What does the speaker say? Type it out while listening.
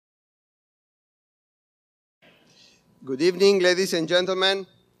Good evening, ladies and gentlemen.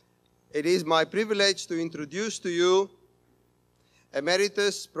 It is my privilege to introduce to you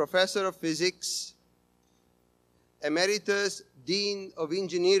Emeritus Professor of Physics, Emeritus Dean of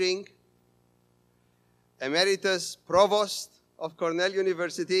Engineering, Emeritus Provost of Cornell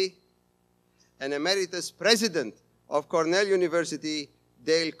University, and Emeritus President of Cornell University,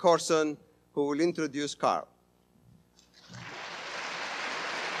 Dale Corson, who will introduce Carl.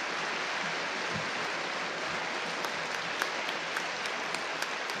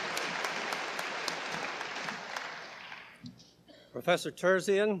 Professor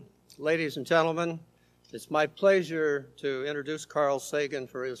Terzian, ladies and gentlemen, it's my pleasure to introduce Carl Sagan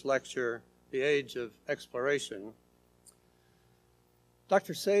for his lecture, The Age of Exploration.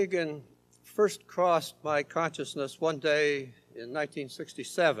 Dr. Sagan first crossed my consciousness one day in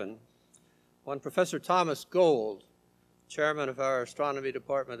 1967 when Professor Thomas Gold, chairman of our astronomy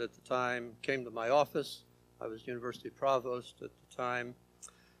department at the time, came to my office. I was university provost at the time,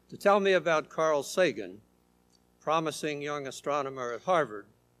 to tell me about Carl Sagan, promising young astronomer at Harvard,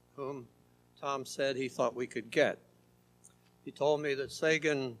 whom Tom said he thought we could get. He told me that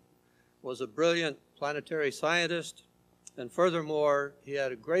Sagan was a brilliant planetary scientist, and furthermore, he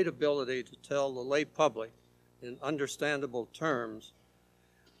had a great ability to tell the lay public in understandable terms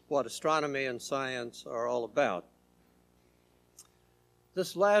what astronomy and science are all about.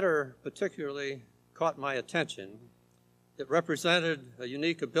 This latter particularly caught my attention. It represented a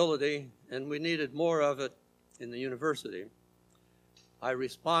unique ability, and we needed more of it in the university. I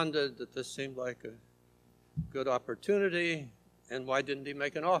responded that this seemed like a good opportunity, and why didn't he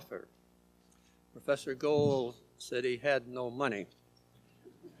make an offer? Professor Gold said he had no money,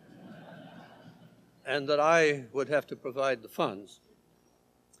 and that I would have to provide the funds.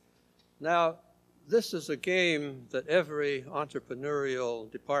 Now, this is a game that every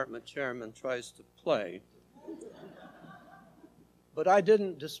entrepreneurial department chairman tries to play. But I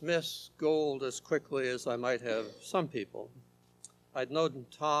didn't dismiss Gold as quickly as I might have some people. I'd known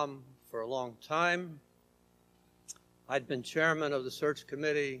Tom for a long time. I'd been chairman of the search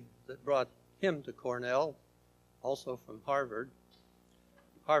committee that brought him to Cornell, also from Harvard.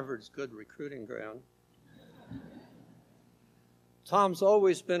 Harvard's good recruiting ground. Tom's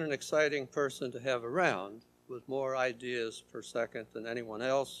always been an exciting person to have around, with more ideas per second than anyone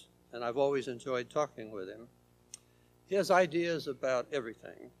else, and I've always enjoyed talking with him. He has ideas about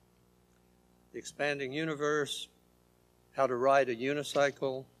everything: the expanding universe, how to ride a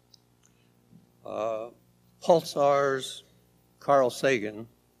unicycle, pulsars, Carl Sagan.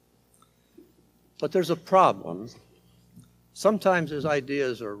 But there's a problem. Sometimes his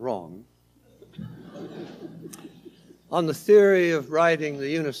ideas are wrong. On the theory of riding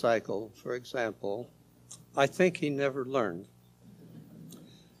the unicycle, for example, I think he never learned.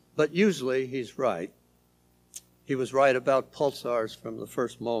 But usually he's right. He was right about pulsars from the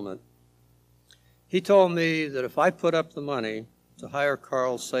first moment. He told me that if I put up the money to hire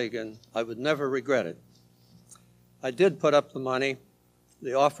Carl Sagan, I would never regret it. I did put up the money,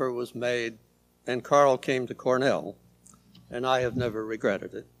 the offer was made, and Carl came to Cornell, and I have never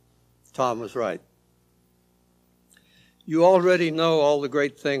regretted it. Tom was right. You already know all the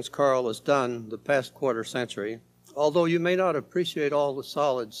great things Carl has done the past quarter century, although you may not appreciate all the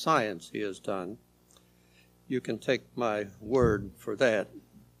solid science he has done. You can take my word for that.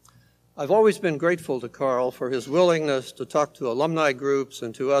 I've always been grateful to Carl for his willingness to talk to alumni groups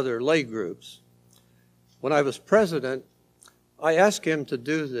and to other lay groups. When I was president, I asked him to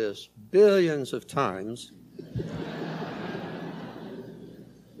do this billions of times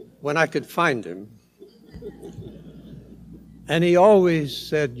when I could find him. And he always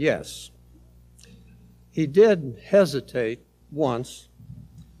said yes. He did hesitate once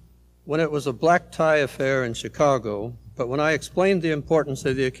when it was a black tie affair in Chicago, but when I explained the importance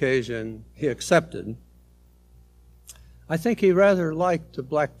of the occasion, he accepted. I think he rather liked the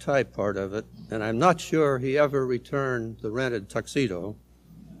black tie part of it, and I'm not sure he ever returned the rented tuxedo.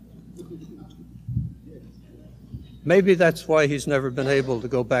 Maybe that's why he's never been able to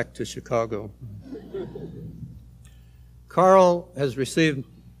go back to Chicago. Carl has received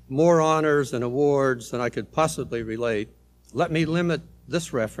more honors and awards than I could possibly relate. Let me limit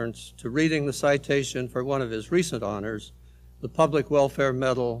this reference to reading the citation for one of his recent honors, the Public Welfare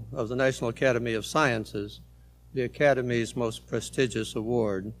Medal of the National Academy of Sciences, the Academy's most prestigious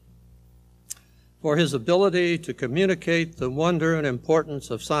award. For his ability to communicate the wonder and importance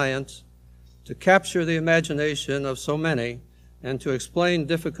of science, to capture the imagination of so many, and to explain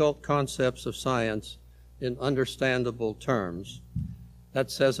difficult concepts of science in understandable terms.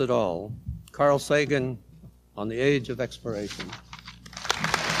 That says it all. Carl Sagan on the Age of Exploration.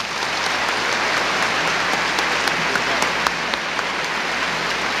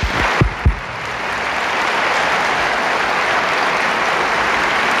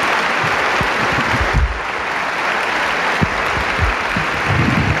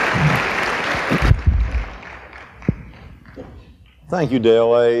 Thank you,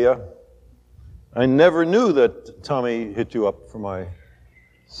 Dale. I never knew that Tommy hit you up for my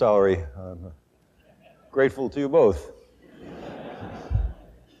salary. I'm grateful to you both.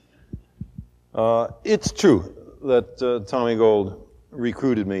 It's true that Tommy Gold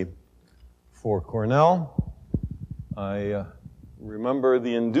recruited me for Cornell. I remember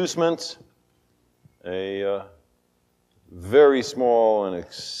the inducements, a very small and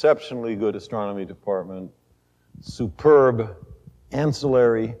exceptionally good astronomy department, superb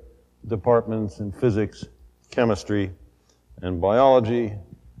ancillary departments in physics, chemistry, and biology,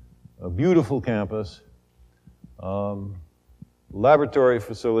 a beautiful campus, laboratory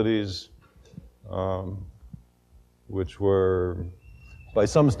facilities, which were, by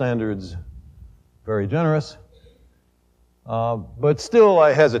some standards, very generous. But still,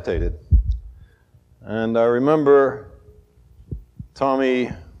 I hesitated. And I remember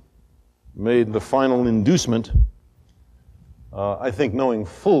Tommy made the final inducement, I think knowing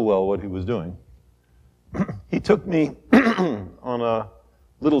full well what he was doing. He took me on a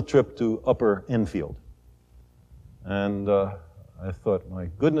little trip to Upper Enfield. And I thought, my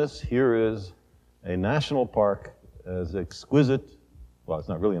goodness, here is a national park as exquisite, well, it's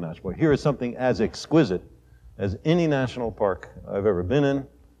not really a national park, here is something as exquisite as any national park I've ever been in,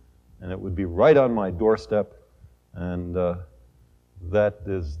 and it would be right on my doorstep, and that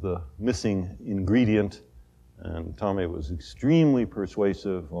is the missing ingredient. And Tommy was extremely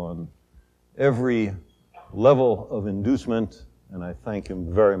persuasive on every level of inducement, and I thank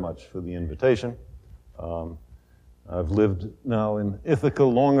him very much for the invitation. I've lived now in Ithaca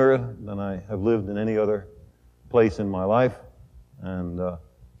longer than I have lived in any other place in my life, and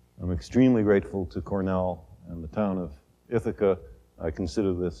I'm extremely grateful to Cornell and the town of Ithaca. I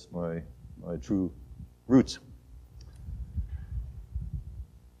consider this my true roots.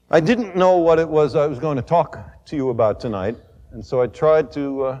 I didn't know what it was I was going to talk to you about tonight, and so I tried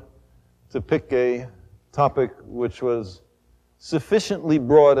to pick a topic which was sufficiently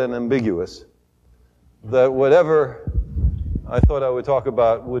broad and ambiguous that whatever I thought I would talk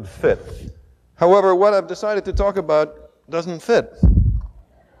about would fit. However, what I've decided to talk about doesn't fit.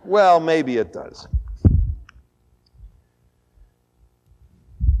 Well, maybe it does.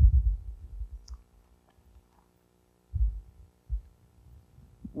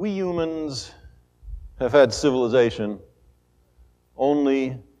 We humans have had civilization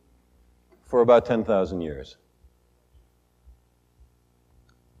only for about 10,000 years.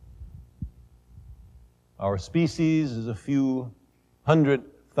 Our species is a few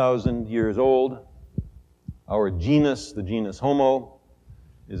 100,000 years old. Our genus, the genus Homo,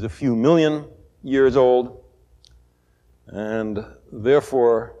 is a few million years old. And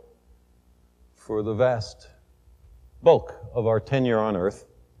therefore, for the vast bulk of our tenure on Earth,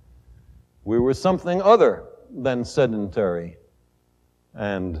 we were something other than sedentary,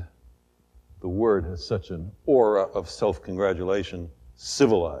 and the word has such an aura of self-congratulation,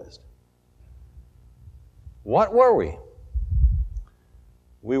 civilized. What were we?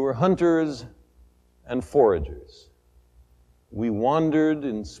 We were hunters and foragers. We wandered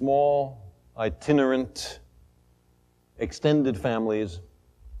in small, itinerant, extended families,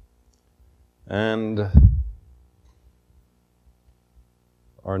 and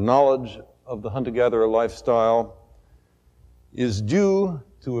our knowledge of the hunter-gatherer lifestyle is due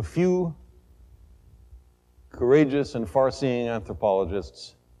to a few courageous and far-seeing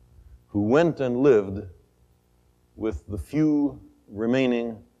anthropologists who went and lived with the few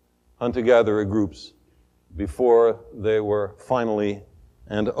remaining hunter-gatherer groups before they were finally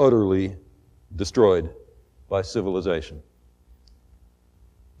and utterly destroyed by civilization.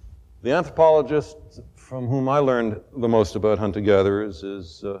 The anthropologist from whom I learned the most about hunter-gatherers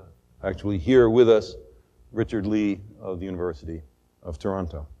is actually here with us, Richard Lee of the University of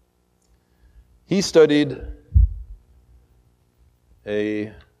Toronto. He studied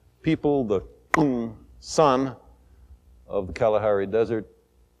a people, the Kung San of the Kalahari Desert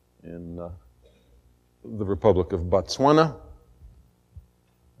in the Republic of Botswana.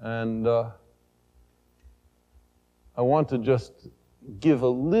 And I want to just give a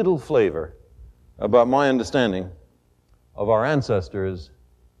little flavor about my understanding of our ancestors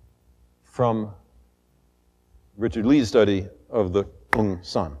from Richard Lee's study of the Kung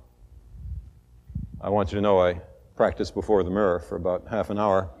San. I want you to know I practiced before the mirror for about half an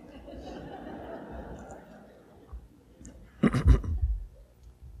hour.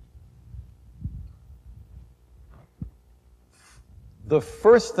 The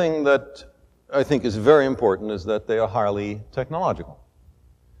first thing that I think is very important is that they are highly technological.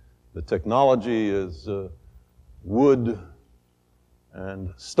 The technology is wood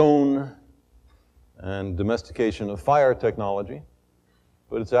and stone and domestication of fire technology.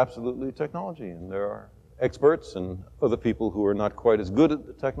 but it's absolutely technology, and there are experts and other people who are not quite as good at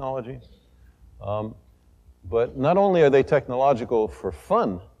the technology. But not only are they technological for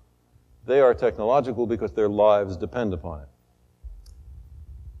fun, they are technological because their lives depend upon it.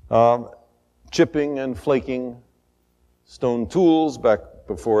 Chipping and flaking stone tools back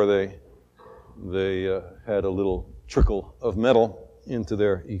before they had a little trickle of metal into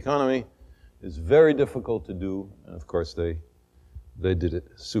their economy is very difficult to do, and of course they did it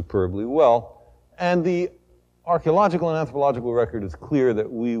superbly well. And the archaeological and anthropological record is clear that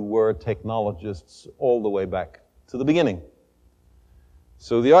we were technologists all the way back to the beginning.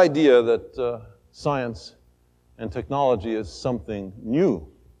 So the idea that science and technology is something new,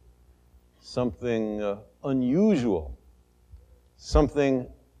 something unusual, something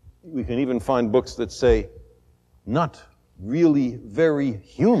we can even find books that say not really very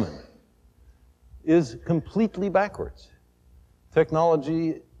human, is completely backwards.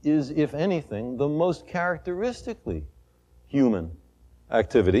 Technology is, if anything, the most characteristically human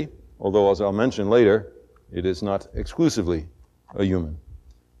activity, although, as I'll mention later, it is not exclusively a human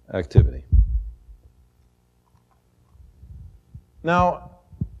activity. Now,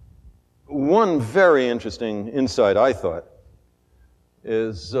 one very interesting insight, I thought,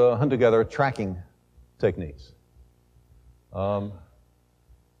 is hunter-gatherer tracking techniques. A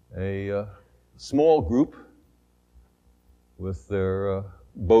small group with their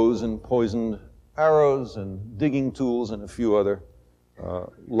bows and poisoned arrows and digging tools and a few other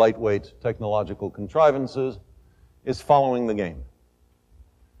lightweight technological contrivances is following the game.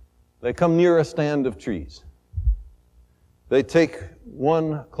 They come near a stand of trees. They take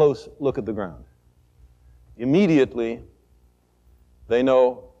one close look at the ground. Immediately, they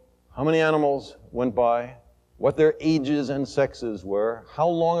know how many animals went by, what their ages and sexes were, how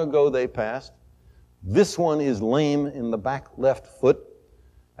long ago they passed. This one is lame in the back left foot.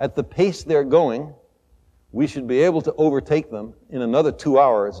 At the pace they're going, we should be able to overtake them in another 2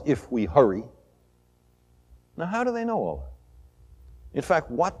 hours if we hurry. Now, how do they know all that? In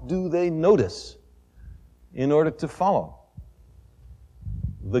fact, what do they notice in order to follow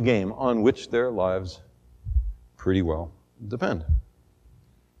the game on which their lives pretty well depend?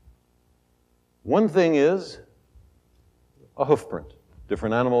 One thing is a hoof print.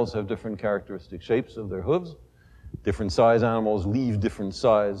 Different animals have different characteristic shapes of their hooves. Different size animals leave different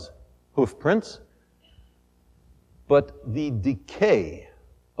size hoof prints. But the decay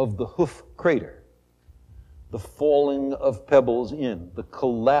of the hoof crater, the falling of pebbles in, the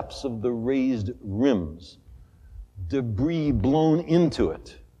collapse of the raised rims, debris blown into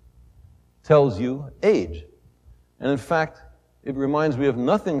it, tells you age. And in fact, it reminds me of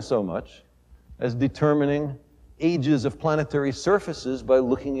nothing so much as determining ages of planetary surfaces by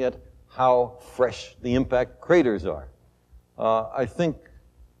looking at how fresh the impact craters are. I think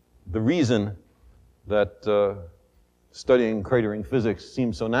the reason that studying cratering physics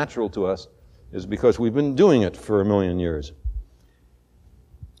seems so natural to us is because we've been doing it for 1 million years.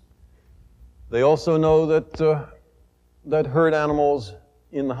 They also know that herd animals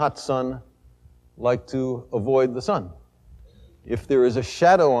in the hot sun like to avoid the sun. If there is a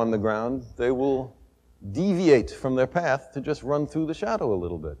shadow on the ground, they will deviate from their path to just run through the shadow a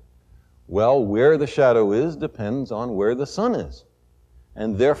little bit. Well, where the shadow is depends on where the sun is.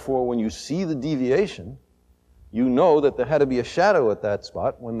 And therefore, when you see the deviation, you know that there had to be a shadow at that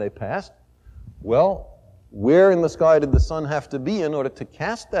spot when they passed. Well, where in the sky did the sun have to be in order to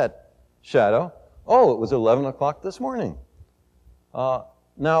cast that shadow? Oh, it was 11 o'clock this morning.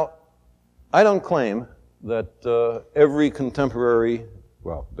 Now, I don't claim that every contemporary,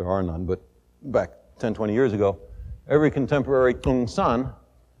 well, there are none, but back 10, 20 years ago, every contemporary Tungsan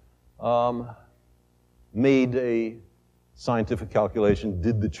made a scientific calculation,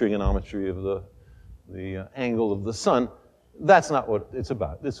 did the trigonometry of the angle of the sun. That's not what it's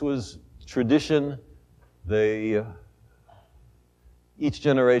about. This was tradition. Each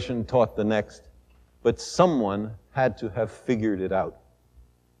generation taught the next, but someone had to have figured it out.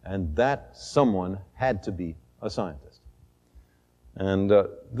 And that someone had to be a scientist. And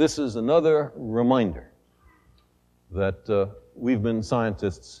this is another reminder that we've been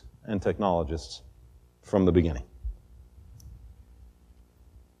scientists and technologists from the beginning.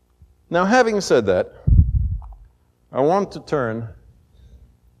 Now, having said that, I want to turn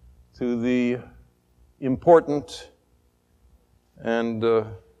to the important and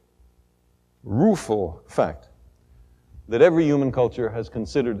rueful fact that every human culture has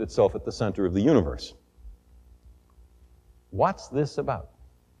considered itself at the center of the universe. What's this about?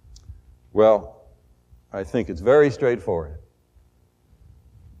 Well, I think it's very straightforward.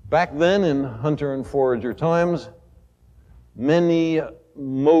 Back then, in hunter and forager times, many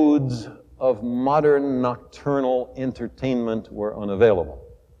modes of modern nocturnal entertainment were unavailable.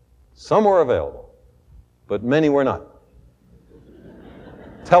 Some were available, but many were not.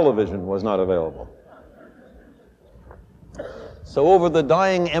 Television was not available. So over the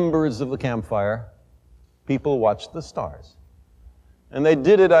dying embers of the campfire, people watched the stars. And they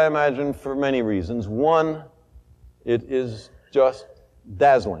did it, I imagine, for many reasons. One, it is just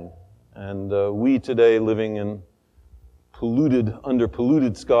dazzling. And we today, living in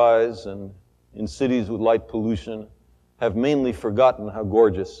under-polluted skies and in cities with light pollution, have mainly forgotten how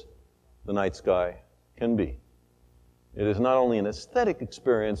gorgeous the night sky can be. It is not only an aesthetic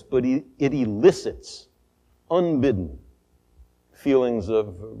experience, but it elicits, unbidden, feelings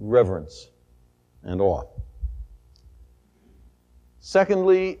of reverence and awe.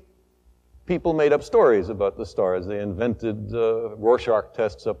 Secondly, people made up stories about the stars. They invented Rorschach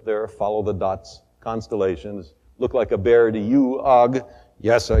tests up there, follow the dots, constellations. Look like a bear to you, Og.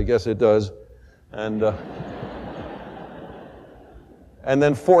 Yes, I guess it does. And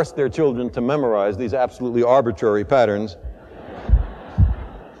then forced their children to memorize these absolutely arbitrary patterns.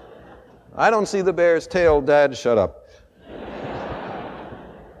 I don't see the bear's tail, Dad, shut up.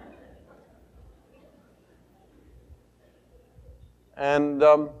 And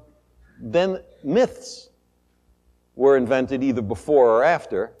then myths were invented either before or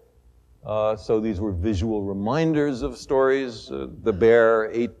after. So these were visual reminders of stories. The bear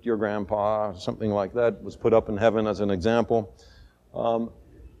ate your grandpa, something like that, was put up in heaven as an example.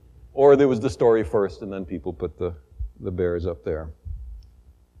 Or there was the story first, and then people put the bears up there.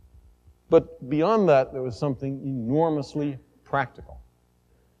 But beyond that, there was something enormously practical.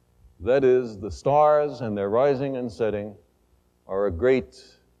 That is, the stars and their rising and setting are a great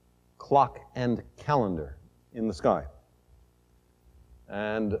clock and calendar in the sky.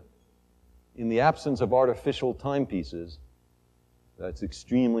 And in the absence of artificial timepieces, that's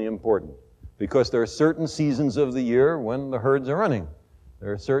extremely important, because there are certain seasons of the year when the herds are running.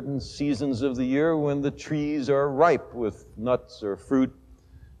 There are certain seasons of the year when the trees are ripe with nuts or fruit.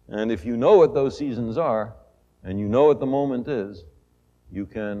 And if you know what those seasons are, and you know what the moment is, you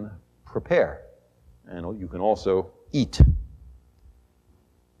can prepare, and you can also eat.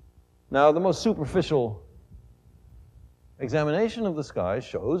 Now, the most superficial examination of the sky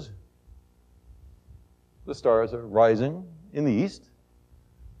shows the stars are rising in the east.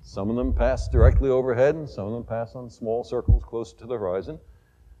 Some of them pass directly overhead, and some of them pass on small circles close to the horizon.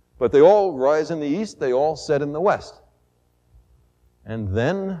 But they all rise in the east, they all set in the west. And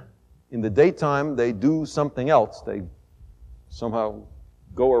then, in the daytime, they do something else. They somehow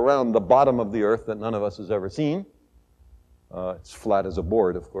go around the bottom of the earth that none of us has ever seen. It's flat as a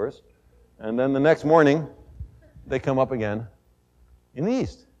board, of course. And then the next morning, they come up again in the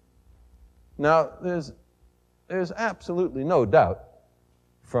east. Now, there's absolutely no doubt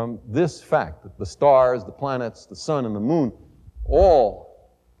from this fact that the stars, the planets, the sun, and the moon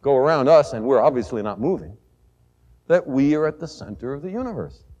all go around us, and we're obviously not moving, that we are at the center of the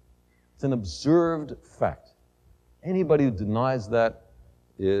universe. It's an observed fact. Anybody who denies that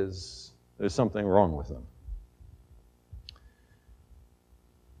there's something wrong with them.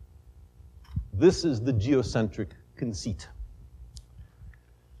 This is the geocentric conceit.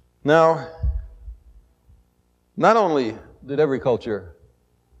 Now, not only did every culture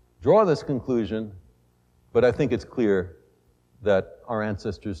draw this conclusion, but I think it's clear that our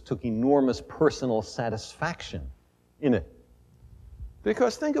ancestors took enormous personal satisfaction in it.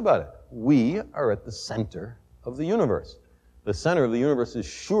 Because think about it. We are at the center of the universe. The center of the universe is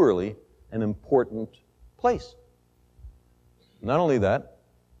surely an important place. Not only that,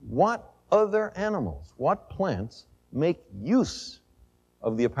 what other animals, what plants make use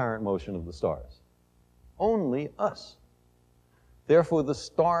of the apparent motion of the stars? Only us. Therefore, the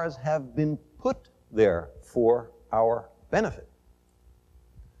stars have been put there for our benefit.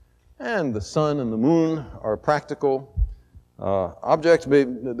 And the sun and the moon are practical objects.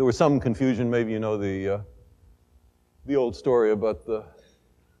 Maybe, there was some confusion. Maybe you know the old story about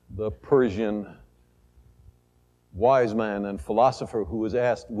the Persian wise man and philosopher who was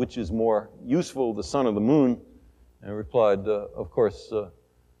asked which is more useful, the sun or the moon, and replied, of course,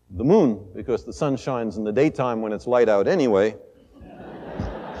 the moon, because the sun shines in the daytime when it's light out anyway.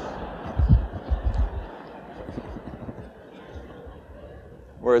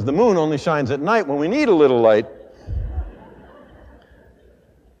 Whereas the moon only shines at night when we need a little light.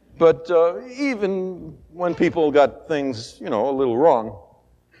 But even when people got things, a little wrong,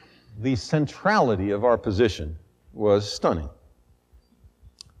 the centrality of our position was stunning.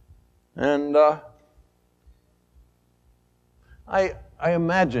 And I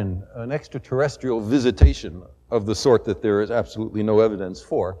imagine an extraterrestrial visitation of the sort that there is absolutely no evidence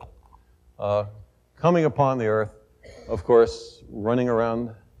for, coming upon the Earth, of course, running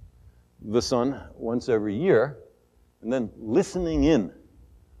around the sun once every year, and then listening in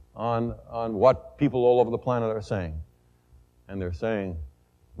on what people all over the planet are saying. And they're saying,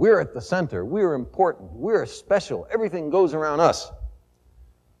 we're at the center, we're important, we're special, everything goes around us.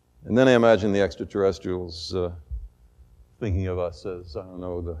 And then I imagine the extraterrestrials thinking of us as, I don't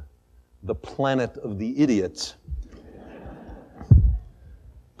know, the planet of the idiots.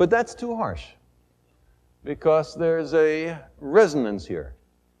 But that's too harsh, because there's a resonance here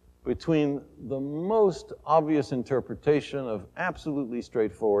between the most obvious interpretation of absolutely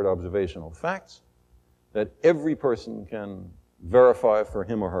straightforward observational facts that every person can verify for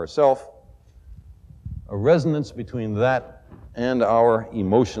him or herself, a resonance between that and our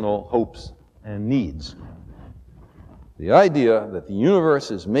emotional hopes and needs. The idea that the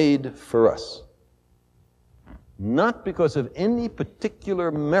universe is made for us, not because of any particular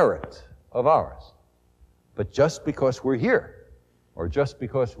merit of ours, but just because we're here, or just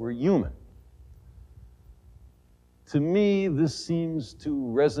because we're human. To me, this seems to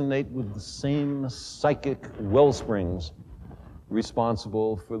resonate with the same psychic wellsprings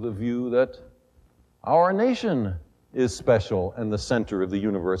responsible for the view that our nation is special and the center of the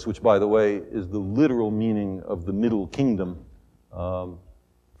universe, which, by the way, is the literal meaning of the Middle Kingdom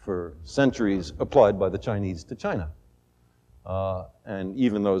for centuries applied by the Chinese to China. And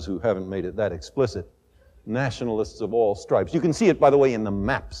even those who haven't made it that explicit, nationalists of all stripes. You can see it, by the way, in the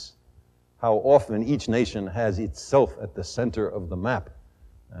maps, how often each nation has itself at the center of the map.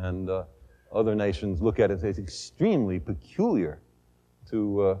 And other nations look at it as extremely peculiar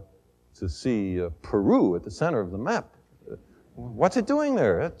to see Peru at the center of the map. What's it doing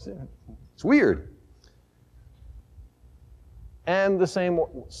there? It's weird. And the same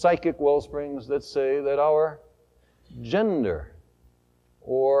psychic wellsprings that say that our gender,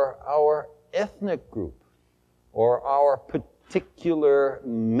 or our ethnic group, or our particular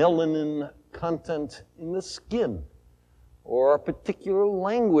melanin content in the skin, or a particular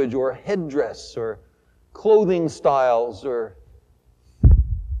language, or headdress, or clothing styles, or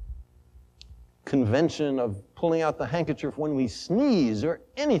convention of pulling out the handkerchief when we sneeze, or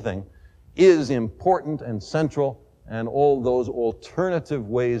anything, is important and central, and all those alternative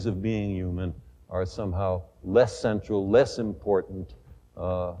ways of being human are somehow less central, less important,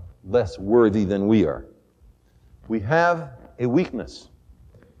 less worthy than we are. We have a weakness,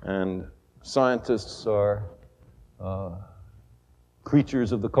 and scientists are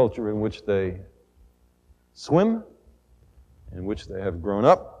creatures of the culture in which they swim, in which they have grown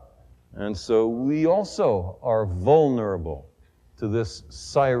up, and so we also are vulnerable to this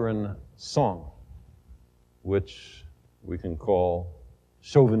siren song, which we can call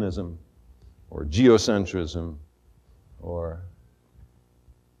chauvinism, or geocentrism, or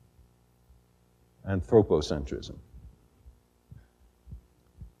anthropocentrism.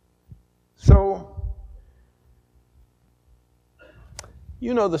 So,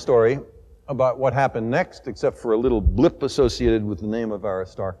 you know the story about what happened next, except for a little blip associated with the name of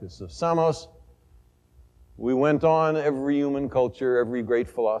Aristarchus of Samos. We went on, every human culture, every great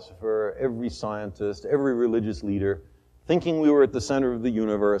philosopher, every scientist, every religious leader, thinking we were at the center of the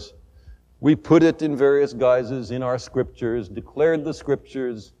universe. We put it in various guises in our scriptures, declared the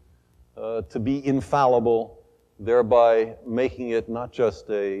scriptures to be infallible, thereby making it not just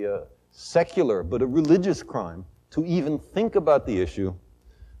a secular, but a religious crime to even think about the issue,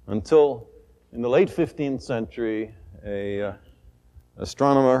 until in the late 15th century, an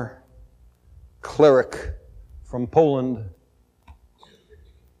astronomer, cleric from Poland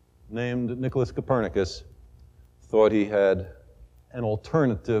named Nicholas Copernicus thought he had an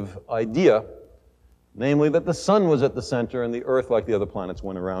alternative idea, namely that the sun was at the center and the earth, like the other planets,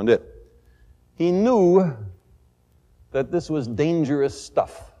 went around it. He knew that this was dangerous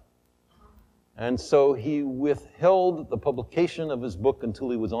stuff, and so he withheld the publication of his book until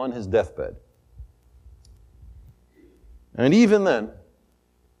he was on his deathbed. And even then,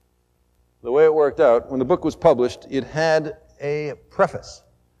 the way it worked out, when the book was published, it had a preface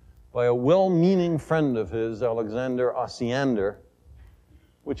by a well-meaning friend of his, Alexander Osiander,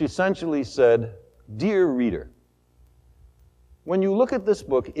 which essentially said, "Dear reader, when you look at this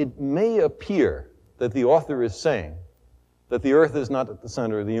book, it may appear that the author is saying that the earth is not at the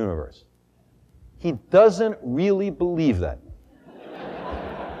center of the universe. He doesn't really believe that.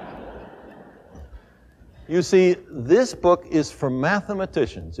 You see, this book is for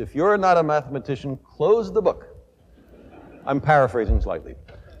mathematicians. If you're not a mathematician, close the book." I'm paraphrasing slightly.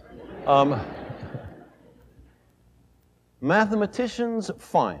 Mathematicians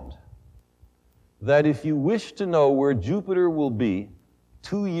find that if you wish to know where Jupiter will be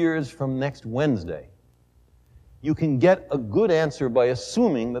 2 years from next Wednesday, you can get a good answer by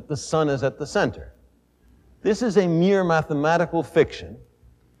assuming that the sun is at the center. This is a mere mathematical fiction,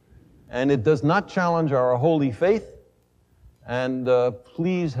 and it does not challenge our holy faith, and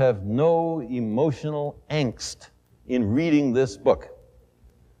please have no emotional angst in reading this book.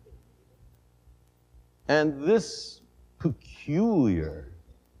 And this peculiar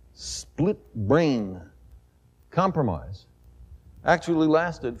split brain compromise actually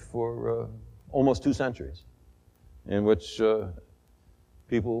lasted for almost 2 centuries, in which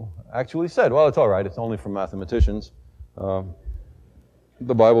people actually said, well, it's all right, it's only for mathematicians.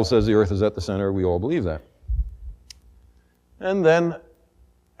 The Bible says the earth is at the center, we all believe that. And then,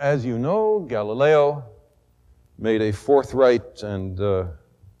 as you know, Galileo made a forthright and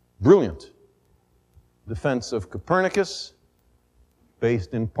brilliant defense of Copernicus,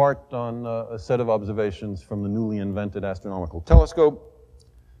 based in part on a set of observations from the newly invented astronomical telescope.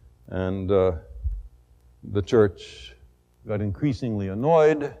 And the church got increasingly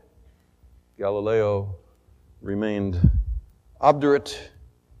annoyed. Galileo remained obdurate.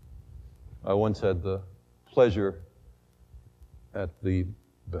 I once had the pleasure, at the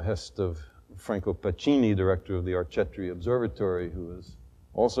behest of Franco Pacini, director of the Arcetri Observatory, who is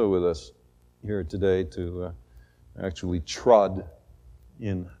also with us here today, to actually trod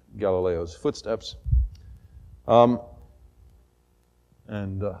in Galileo's footsteps, and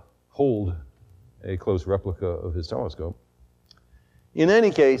hold a close replica of his telescope. In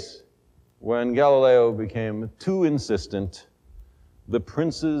any case, when Galileo became too insistent, the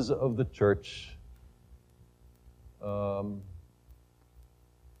princes of the church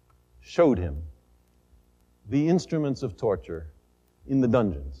showed him the instruments of torture in the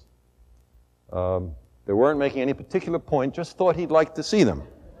dungeons. They weren't making any particular point, just thought he'd like to see them.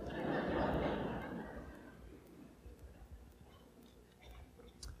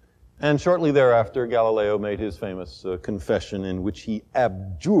 And shortly thereafter, Galileo made his famous confession in which he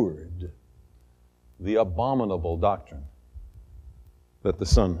abjured the abominable doctrine that the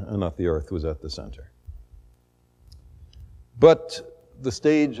sun and not the earth was at the center. But the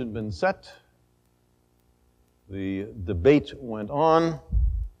stage had been set. The debate went on.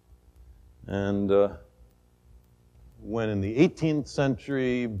 And when in the 18th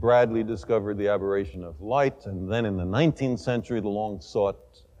century, Bradley discovered the aberration of light, and then in the 19th century, the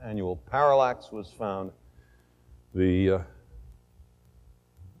long-sought annual parallax was found, the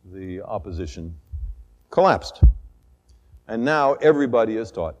opposition collapsed. And now everybody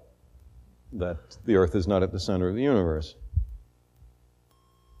is taught that the earth is not at the center of the universe.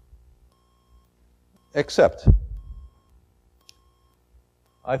 Except,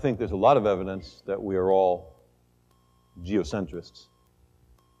 I think there's a lot of evidence that we are all geocentrists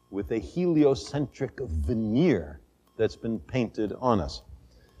with a heliocentric veneer that's been painted on us.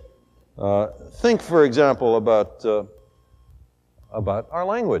 Think, for example, about our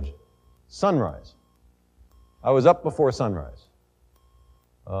language. Sunrise. I was up before sunrise.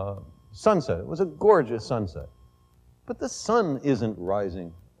 Sunset. It was a gorgeous sunset. But the sun isn't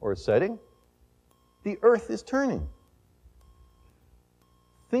rising or setting. The earth is turning.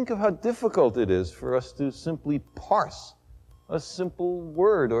 Think of how difficult it is for us to simply parse a simple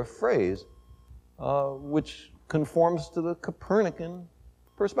word or phrase which conforms to the Copernican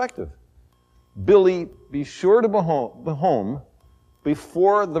perspective. Billy, be sure to be home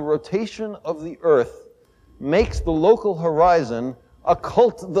before the rotation of the earth makes the local horizon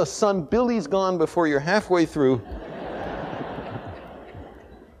occult the sun. Billy's gone before you're halfway through.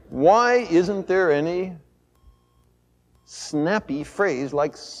 Why isn't there any snappy phrase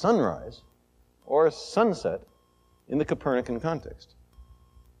like sunrise or sunset in the Copernican context?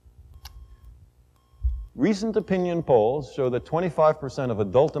 Recent opinion polls show that 25% of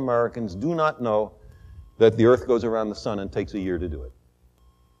adult Americans do not know that the earth goes around the sun and takes a year to do it.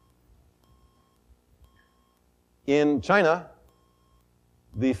 In China,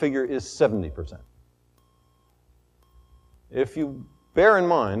 the figure is 70%. If you bear in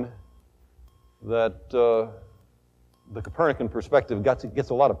mind that the Copernican perspective gets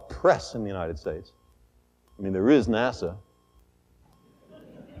a lot of press in the United States. I mean, there is NASA.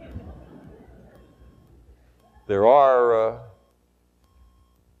 There are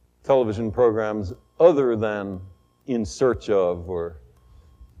television programs other than In Search of or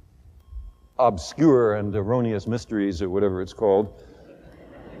Obscure and Erroneous Mysteries or whatever it's called.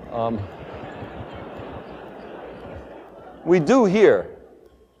 We do hear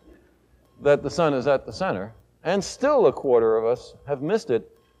that the sun is at the center, and still a quarter of us have missed it.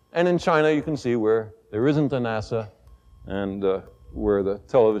 And in China, you can see where there isn't a NASA and where the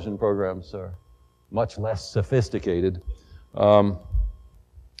television programs much less sophisticated, a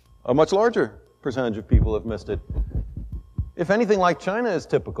much larger percentage of people have missed it. If anything like China is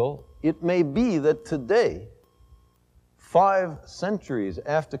typical, it may be that today, 5 centuries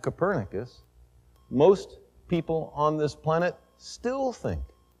after Copernicus, most people on this planet still think,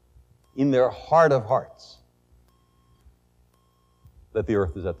 in their heart of hearts, that the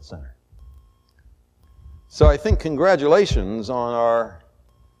Earth is at the center. So I think congratulations on our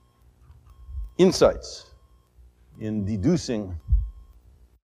insights in deducing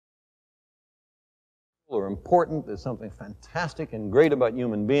are important. There's something fantastic and great about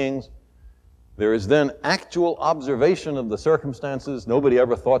human beings. There is then actual observation of the circumstances nobody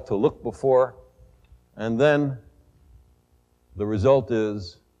ever thought to look before. And then the result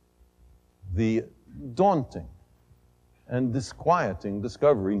is the daunting and disquieting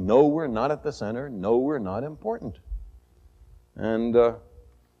discovery, no, we're not at the center, no, we're not important. And to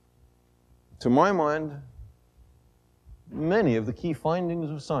my mind, many of the key findings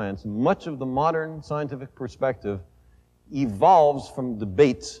of science, much of the modern scientific perspective evolves from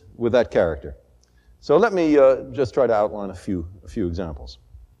debates with that character. So let me just try to outline a few examples.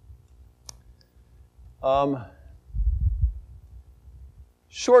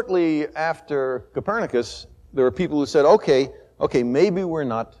 Shortly after Copernicus, there were people who said, okay, maybe we're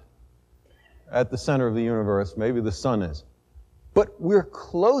not at the center of the universe, maybe the sun is. But we're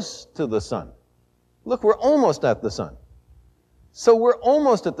close to the sun. Look, we're almost at the sun. So we're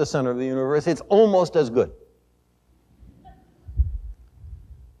almost at the center of the universe, it's almost as good.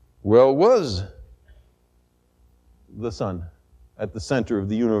 Well, was the sun at the center of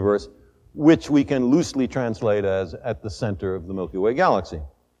the universe, which we can loosely translate as at the center of the Milky Way galaxy?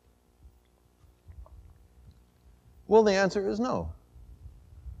 Well, the answer is no.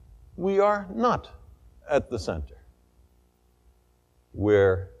 We are not at the center,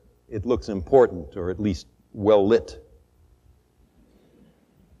 where it looks important, or at least well lit.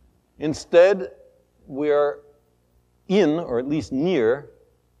 Instead, we are in, or at least near,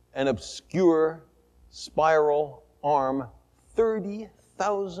 an obscure spiral arm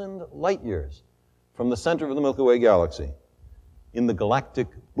 30,000 light years from the center of the Milky Way galaxy, in the galactic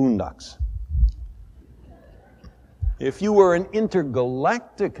boondocks. If you were an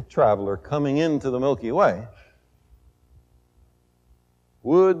intergalactic traveler coming into the Milky Way,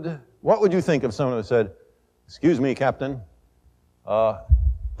 what would you think of someone who said, "Excuse me, Captain,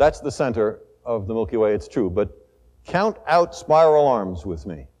 that's the center of the Milky Way, it's true, but count out spiral arms with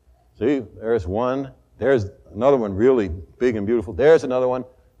me. See, there's one, there's another one really big and beautiful, there's another one.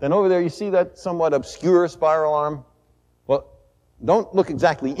 Then over there you see that somewhat obscure spiral arm? Well, don't look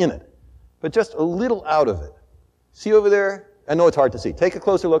exactly in it, but just a little out of it. See over there? I know it's hard to see. Take a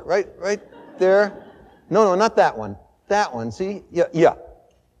closer look, right there. No, not that one. That one, see? Yeah.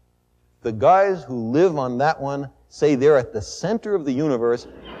 The guys who live on that one say they're at the center of the universe,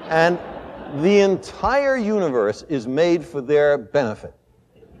 and the entire universe is made for their benefit.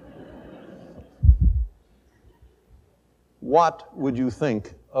 What would you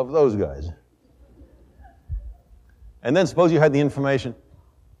think of those guys? And then suppose you had the information,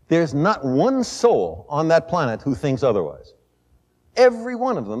 there's not one soul on that planet who thinks otherwise. Every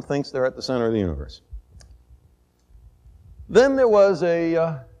one of them thinks they're at the center of the universe. Then there was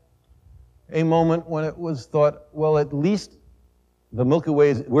a moment when it was thought, well, at least the Milky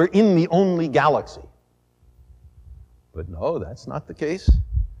Way we're in the only galaxy. But no, that's not the case.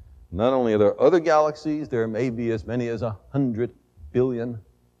 Not only are there other galaxies, there may be as many as 100 billion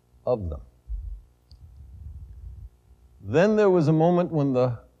of them. Then there was a moment when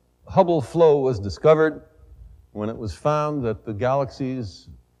the Hubble flow was discovered, when it was found that the galaxies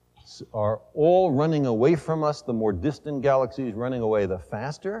are all running away from us, the more distant galaxies running away the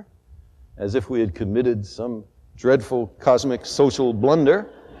faster, as if we had committed some dreadful cosmic social blunder.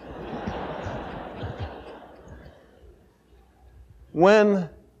 When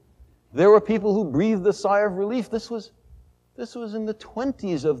there were people who breathed a sigh of relief, this was in the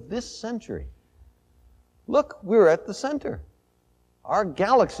 20s of this century. Look, we're at the center. Our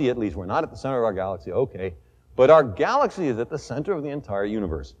galaxy, at least, we're not at the center of our galaxy, okay, but our galaxy is at the center of the entire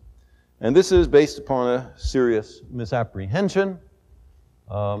universe. And this is based upon a serious misapprehension.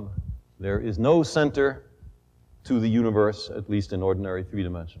 There is no center to the universe, at least in ordinary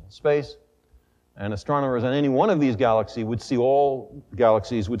three-dimensional space. And astronomers on any one of these galaxies would see all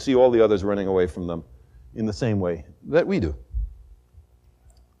the others running away from them in the same way that we do.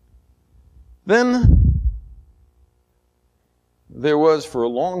 Then there was, for a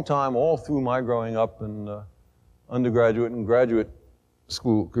long time, all through my growing up and undergraduate and graduate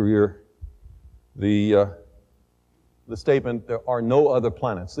school career, the the statement, there are no other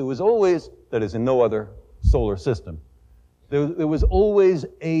planets. There was always, that is, in no other solar system, there was always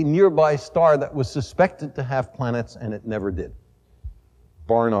a nearby star that was suspected to have planets, and it never did.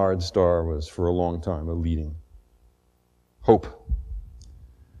 Barnard's star was, for a long time, a leading hope.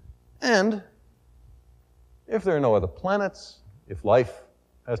 And if there are no other planets, if life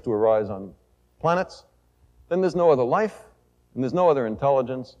has to arise on planets, then there's no other life, and there's no other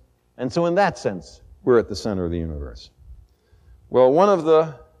intelligence, and so in that sense, we're at the center of the universe. Well, one of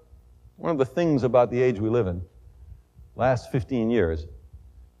the things about the age we live in, last 15 years,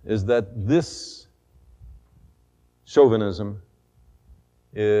 is that this chauvinism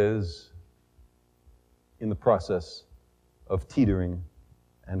is in the process of teetering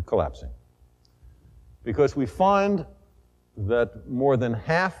and collapsing. Because we find that more than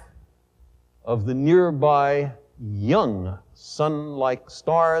half of the nearby young sun-like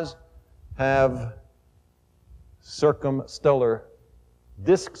stars have circumstellar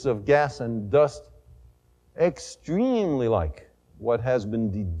disks of gas and dust extremely like what has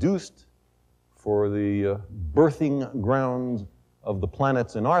been deduced for the birthing grounds of the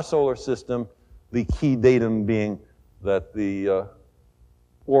planets in our solar system, the key datum being that the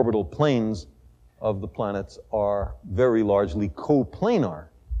orbital planes of the planets are very largely coplanar.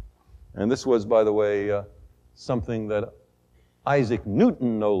 And this was, by the way, something that Isaac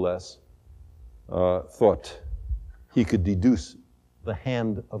Newton, no less, thought he could deduce the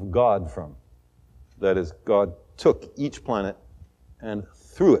hand of God from. That is, God took each planet and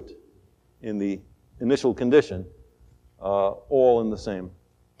threw it in the initial condition, all in the same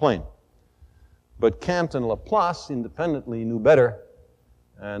plane. But Kant and Laplace independently knew better,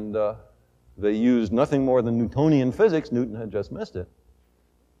 and they used nothing more than Newtonian physics. Newton had just missed it.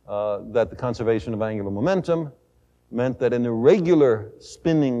 That the conservation of angular momentum meant that an irregular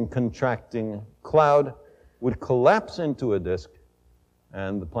spinning, contracting cloud would collapse into a disk,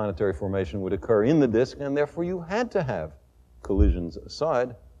 and the planetary formation would occur in the disk, and therefore you had to have, collisions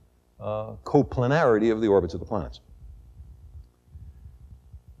aside, coplanarity of the orbits of the planets.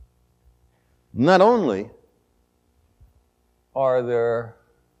 Not only are there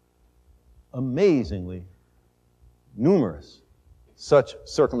amazingly numerous such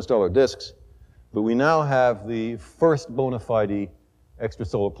circumstellar disks, but we now have the first bona fide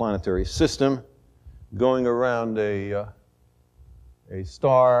extrasolar planetary system going around a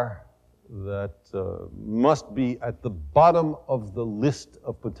star that must be at the bottom of the list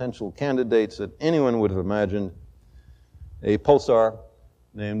of potential candidates that anyone would have imagined, a pulsar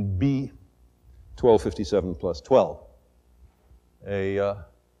named B 1257 plus 12.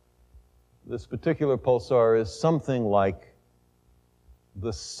 This particular pulsar is something like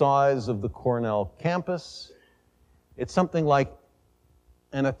the size of the Cornell campus. It's something like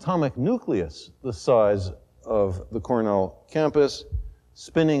an atomic nucleus the size of the Cornell campus,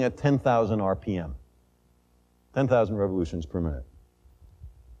 spinning at 10,000 RPM, 10,000 revolutions per minute.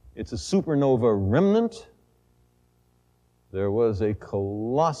 It's a supernova remnant. There was a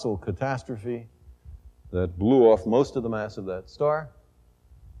colossal catastrophe that blew off most of the mass of that star.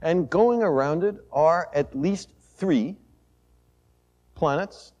 And going around it are at least 3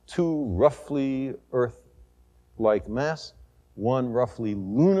 planets, 2 roughly Earth-like mass, 1 roughly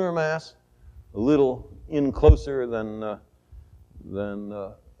lunar mass, a little in closer than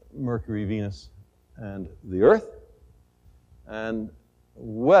Mercury, Venus, and the Earth. And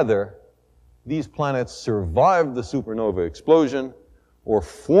whether these planets survived the supernova explosion or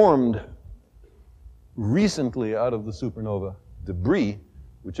formed recently out of the supernova debris,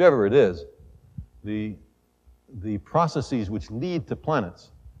 whichever it is, the processes which lead to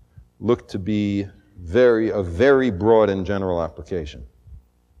planets look to be a very broad and general application.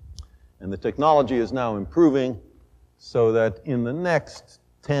 And the technology is now improving so that in the next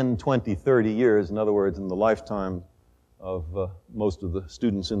 10, 20, 30 years, in other words, in the lifetime of most of the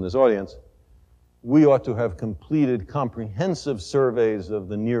students in this audience, we ought to have completed comprehensive surveys of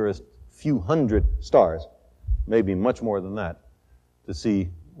the nearest few hundred stars, maybe much more than that, to see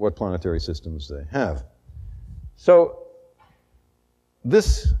what planetary systems they have. So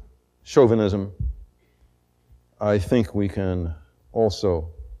this chauvinism, I think we can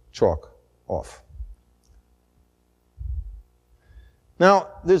also chalk off. Now,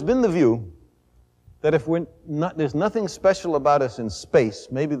 there's been the view that if there's nothing special about us in space,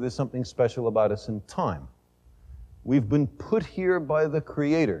 maybe there's something special about us in time. We've been put here by the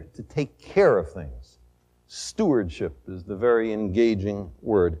Creator to take care of things. Stewardship is the very engaging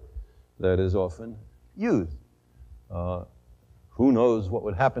word that is often used. Who knows what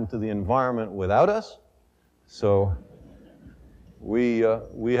would happen to the environment without us? So we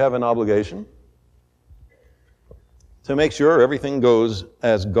have an obligation to make sure everything goes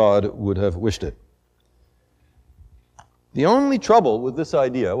as God would have wished it. The only trouble with this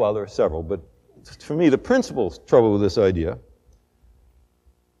idea, well, there are several, but for me, the principal trouble with this idea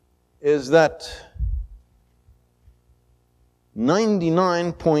is that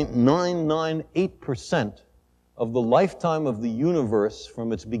 99.998% of the lifetime of the universe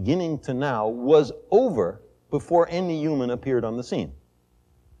from its beginning to now was over before any human appeared on the scene.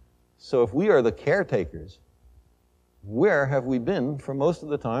 So if we are the caretakers, where have we been for most of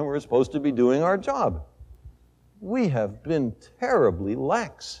the time we're supposed to be doing our job? We have been terribly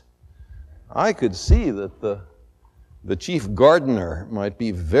lax. I could see that the chief gardener might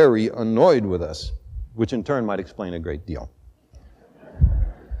be very annoyed with us, which in turn might explain a great deal.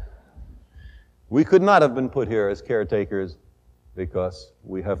 We could not have been put here as caretakers because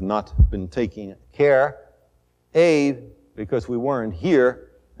we have not been taking care. A, because we weren't here,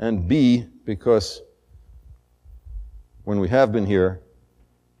 and B, because when we have been here,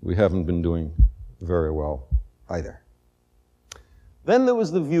 we haven't been doing very well either. Then there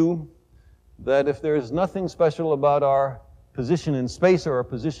was the view that if there's nothing special about our position in space or our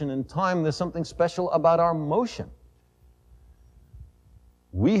position in time, there's something special about our motion.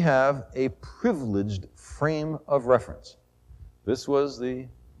 We have a privileged frame of reference. This was the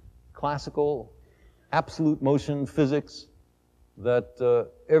classical absolute motion physics that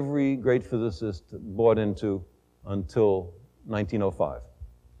every great physicist bought into until 1905.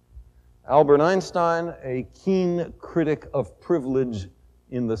 Albert Einstein, a keen critic of privilege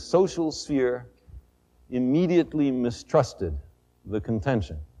in the social sphere, immediately mistrusted the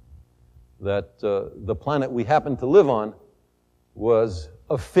contention that the planet we happen to live on was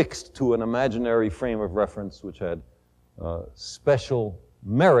affixed to an imaginary frame of reference which had special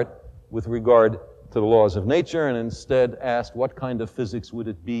merit with regard to the laws of nature, and instead asked what kind of physics would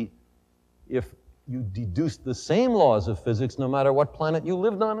it be if you deduced the same laws of physics no matter what planet you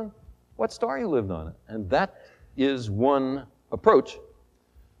lived on and what star you lived on. And that is one approach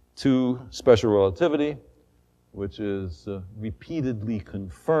to special relativity, which is repeatedly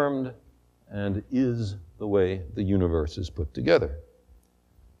confirmed and is the way the universe is put together.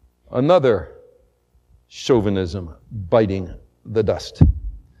 Another chauvinism biting the dust.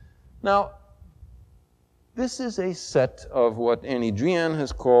 Now, this is a set of what Annie Drian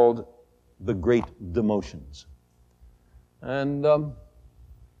has called the great demotions. And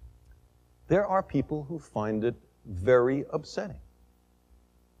there are people who find it very upsetting,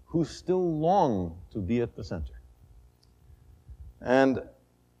 who still long to be at the center. And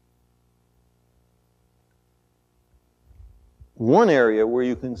one area where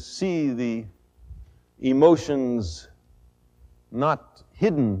you can see the emotions not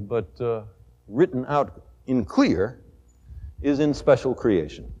hidden but written out in clear is in special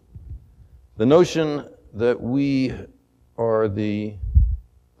creation. The notion that we are the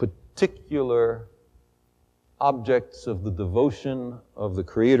particular objects of the devotion of the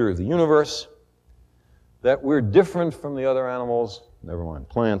creator of the universe, that we're different from the other animals, never mind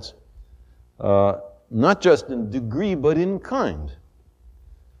plants, not just in degree but in kind.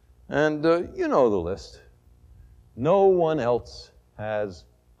 And you know the list. No one else has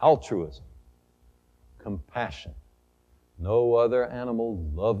altruism, compassion. No other animal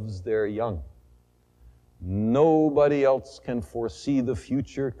loves their young. Nobody else can foresee the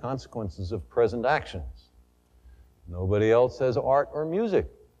future consequences of present actions. Nobody else has art or music.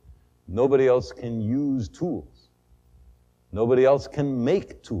 Nobody else can use tools. Nobody else can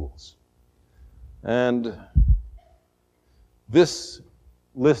make tools. And this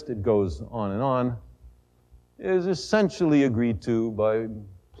list, it goes on and on, is essentially agreed to by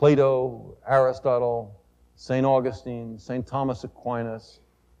Plato, Aristotle, St. Augustine, St. Thomas Aquinas,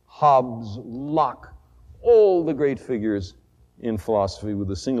 Hobbes, Locke, all the great figures in philosophy with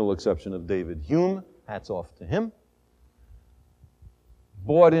the single exception of David Hume, hats off to him,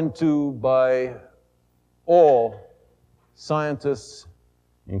 bought into by all scientists,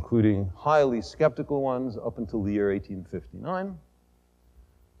 including highly skeptical ones up until the year 1859,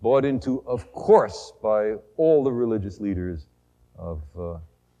 bought into, of course, by all the religious leaders of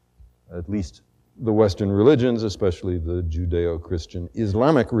at least the Western religions, especially the Judeo-Christian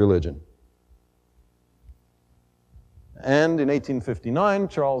Islamic religion. And in 1859,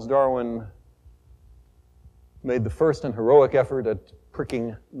 Charles Darwin made the first and heroic effort at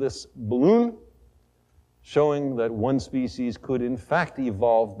pricking this balloon, showing that one species could in fact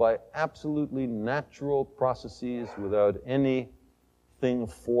evolve by absolutely natural processes without anything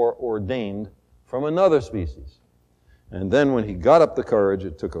foreordained from another species. And then when he got up the courage,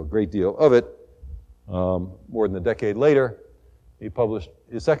 it took a great deal of it, more than a decade later, he published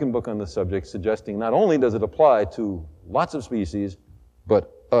his second book on the subject, suggesting not only does it apply to lots of species,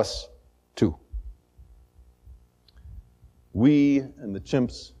 but us too. We and the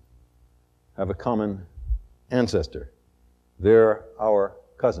chimps have a common ancestor. They're our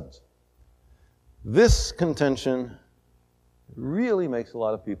cousins. This contention really makes a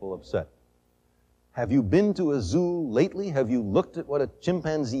lot of people upset. Have you been to a zoo lately? Have you looked at what a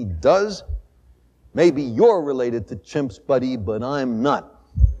chimpanzee does? Maybe you're related to chimps, buddy, but I'm not.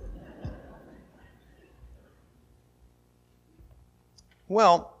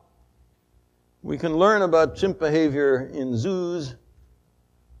 Well, we can learn about chimp behavior in zoos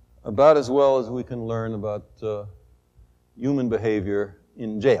about as well as we can learn about human behavior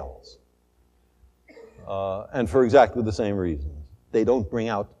in jails. And for exactly the same reasons. They don't bring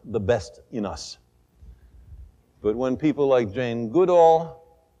out the best in us. But when people like Jane Goodall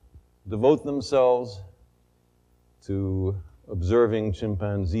devote themselves to observing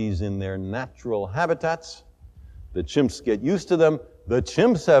chimpanzees in their natural habitats, the chimps get used to them. The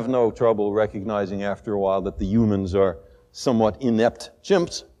chimps have no trouble recognizing after a while that the humans are somewhat inept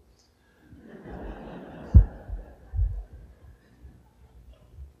chimps.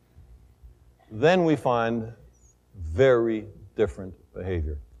 Then we find very different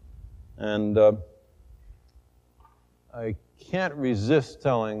behavior. And I can't resist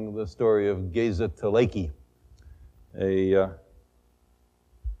telling the story of Geza Teleki, a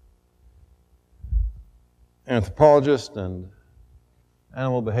anthropologist and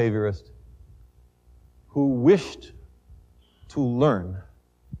animal behaviorist who wished to learn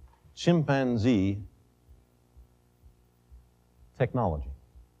chimpanzee technology,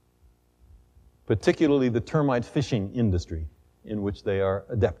 particularly the termite fishing industry in which they are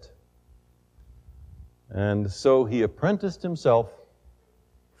adept. And so he apprenticed himself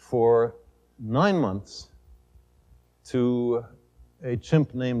for 9 months to a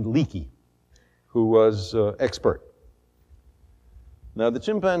chimp named Leakey, who was expert. Now, the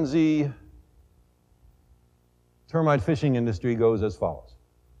chimpanzee termite fishing industry goes as follows.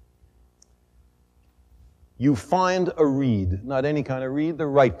 You find a reed, not any kind of reed, the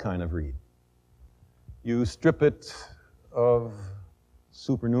right kind of reed. You strip it of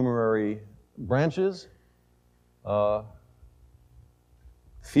supernumerary branches,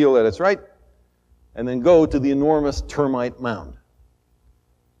 feel that it's right, and then go to the enormous termite mound.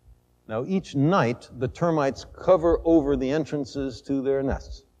 Now, each night, the termites cover over the entrances to their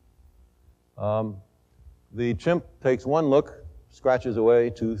nests. The chimp takes one look, scratches away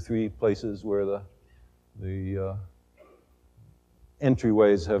 2, 3 places where the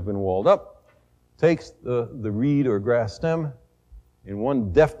entryways have been walled up, takes the reed or grass stem, in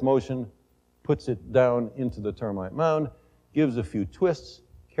one deft motion, puts it down into the termite mound, gives a few twists,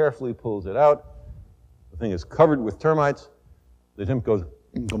 carefully pulls it out. The thing is covered with termites. The chimp goes,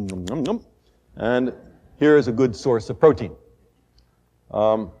 nom, nom, nom, nom, and here is a good source of protein.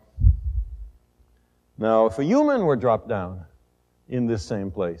 Now, if a human were dropped down in this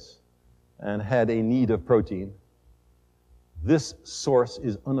same place and had a need of protein, this source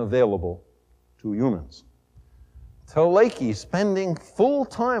is unavailable to humans. Teleki, spending full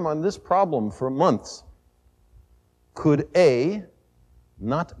time on this problem for months, could A,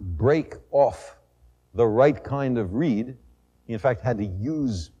 not break off the right kind of reed. He, in fact, had to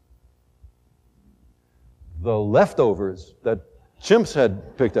use the leftovers that chimps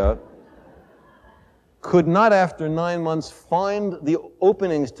had picked out, could not, after 9 months, find the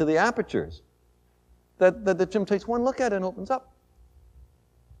openings to the apertures that the chimp takes one look at and opens up.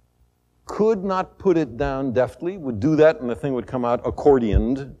 Could not put it down deftly, would do that and the thing would come out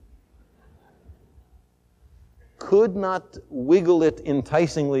accordioned. Could not wiggle it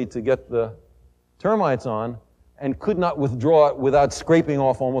enticingly to get the termites on, and could not withdraw it without scraping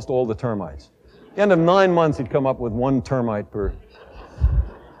off almost all the termites. At the end of 9 months, he'd come up with 1 termite per.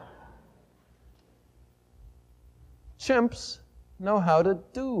 Chimps know how to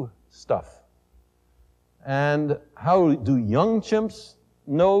do stuff. And how do young chimps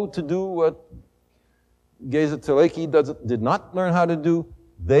know to do what Geza Teleki did not learn how to do?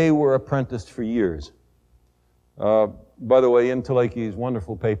 They were apprenticed for years. By the way, in Teleki's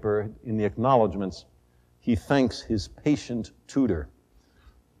wonderful paper, in the acknowledgments, he thanks his patient tutor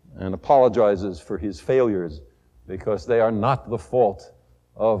and apologizes for his failures because they are not the fault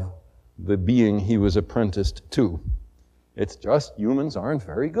of the being he was apprenticed to. It's just humans aren't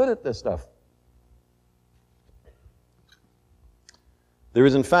very good at this stuff. There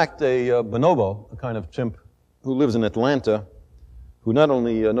is, in fact, a bonobo, a kind of chimp, who lives in Atlanta, who not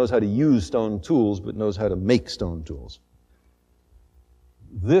only knows how to use stone tools, but knows how to make stone tools.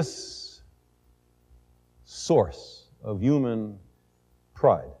 This source of human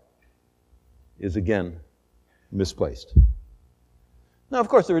pride is again misplaced. Now, of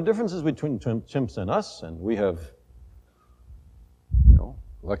course, there are differences between chimps and us, and we have,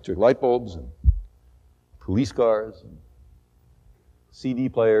 electric light bulbs and police cars and CD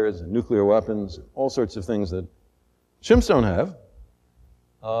players and nuclear weapons, all sorts of things that chimps don't have,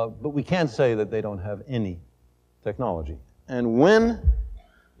 but we can't say that they don't have any technology. And when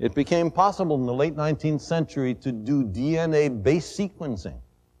it became possible in the late 19th century to do DNA-based sequencing,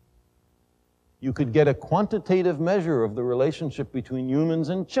 you could get a quantitative measure of the relationship between humans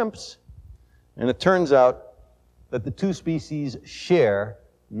and chimps, and it turns out that the two species share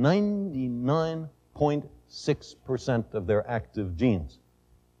 99.6% of their active genes.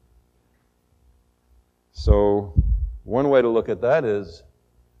 So one way to look at that is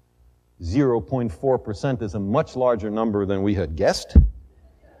 0.4% is a much larger number than we had guessed.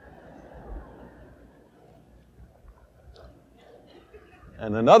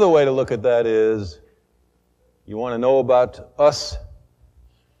 And another way to look at that is, you want to know about us,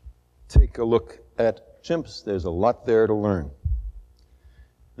 take a look at chimps. There's a lot there to learn.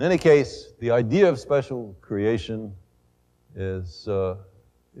 In any case, the idea of special creation is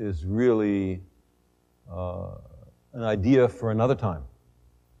really an idea for another time.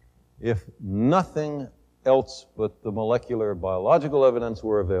 If nothing else but the molecular biological evidence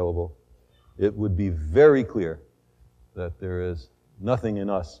were available, it would be very clear that there is nothing in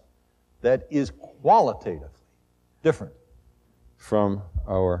us that is qualitatively different from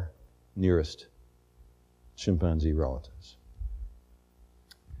our nearest chimpanzee relatives.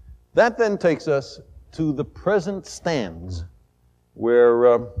 That then takes us to the present stands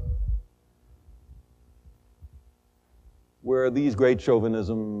where these great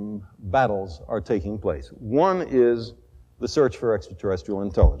chauvinism battles are taking place. One is the search for extraterrestrial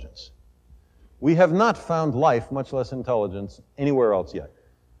intelligence. We have not found life, much less intelligence, anywhere else yet.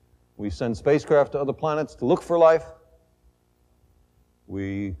 We send spacecraft to other planets to look for life.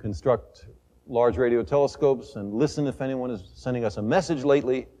 We construct large radio telescopes and listen if anyone is sending us a message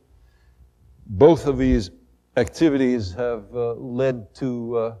lately. Both of these activities have led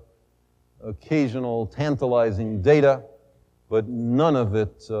to occasional tantalizing data, but none of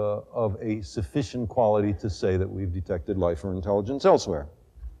it of a sufficient quality to say that we've detected life or intelligence elsewhere.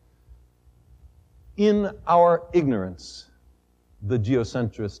 In our ignorance, the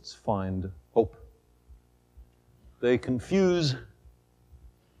geocentrists find hope. They confuse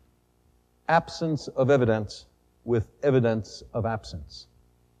absence of evidence with evidence of absence.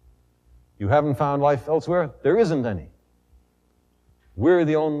 You haven't found life elsewhere? There isn't any. We're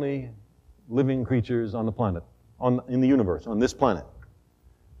the only living creatures on the planet, in the universe, on this planet.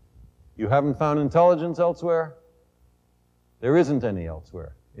 You haven't found intelligence elsewhere? There isn't any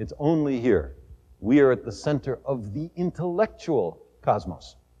elsewhere. It's only here. We are at the center of the intellectual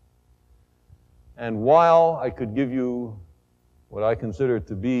cosmos. And while I could give you what I consider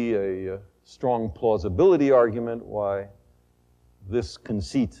to be a strong plausibility argument why this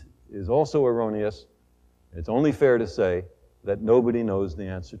conceit is also erroneous, it's only fair to say that nobody knows the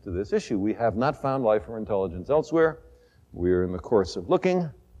answer to this issue. We have not found life or intelligence elsewhere. We're in the course of looking.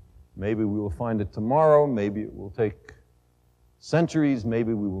 Maybe we will find it tomorrow. Maybe it will take centuries.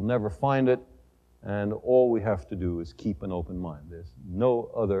 Maybe we will never find it. And all we have to do is keep an open mind. There's no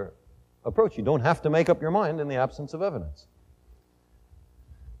other approach. You don't have to make up your mind in the absence of evidence.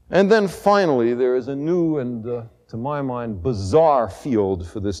 And then finally, there is a new and, to my mind, bizarre field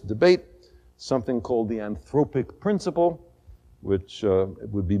for this debate, something called the anthropic principle, which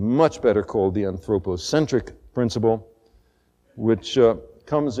would be much better called the anthropocentric principle, which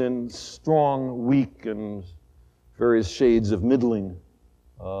comes in strong, weak, and various shades of middling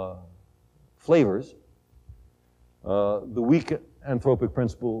flavors. The weak anthropic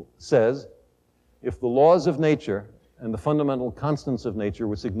principle says, if the laws of nature and the fundamental constants of nature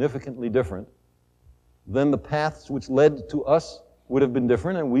were significantly different, then the paths which led to us would have been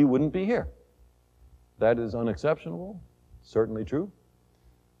different and we wouldn't be here. That is unexceptionable, certainly true.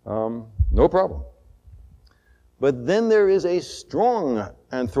 No problem. But then there is a strong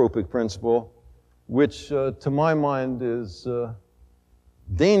anthropic principle which, to my mind, is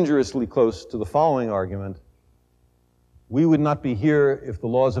dangerously close to the following argument. We would not be here if the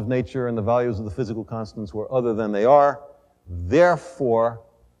laws of nature and the values of the physical constants were other than they are. Therefore,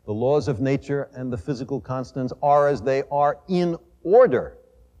 the laws of nature and the physical constants are as they are in order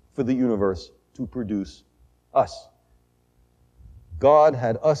for the universe to produce us. God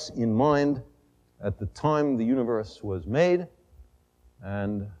had us in mind at the time the universe was made,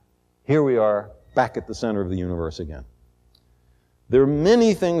 and here we are back at the center of the universe again. There are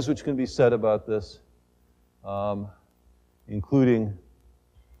many things which can be said about this, including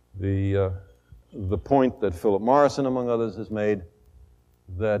the point that Philip Morrison, among others, has made,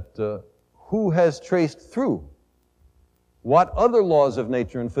 that who has traced through what other laws of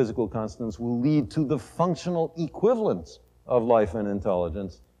nature and physical constants will lead to the functional equivalence of life and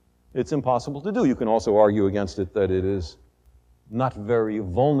intelligence? It's impossible to do. You can also argue against it that it is not very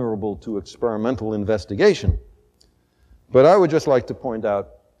vulnerable to experimental investigation. But I would just like to point out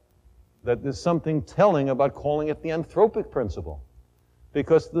that there's something telling about calling it the anthropic principle,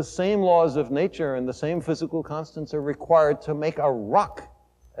 because the same laws of nature and the same physical constants are required to make a rock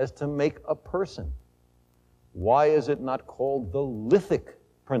as to make a person. Why is it not called the lithic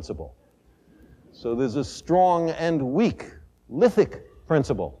principle? So there's a strong and weak lithic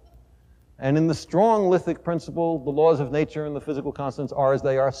principle. And in the strong lithic principle, the laws of nature and the physical constants are as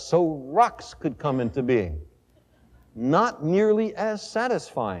they are, so rocks could come into being. Not nearly as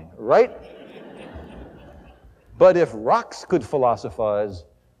satisfying, right? But if rocks could philosophize,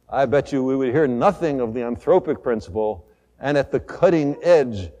 I bet you we would hear nothing of the anthropic principle, and at the cutting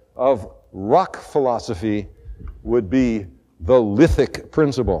edge of rock philosophy would be the lithic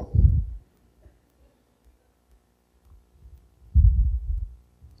principle.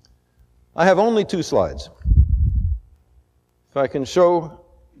 I have only 2 slides. If I can show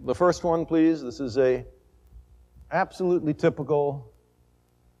the first one, please. This is a absolutely typical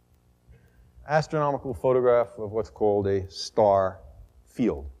astronomical photograph of what's called a star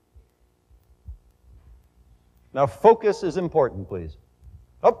field. Now, focus is important, please.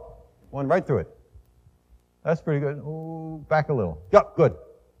 Oh, went right through it. That's pretty good. Ooh, back a little. Yep, good.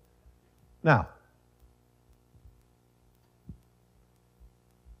 Now,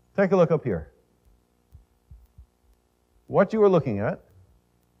 take a look up here. What you are looking at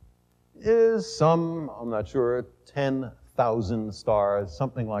is some, I'm not sure, 10,000 stars,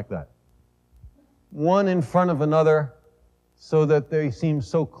 something like that. One in front of another, so that they seem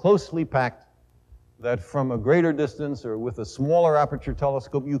so closely packed that from a greater distance or with a smaller aperture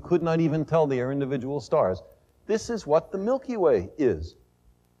telescope, you could not even tell they are individual stars. This is what the Milky Way is.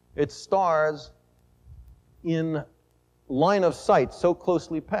 It's stars in line of sight so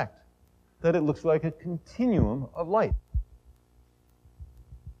closely packed that it looks like a continuum of light.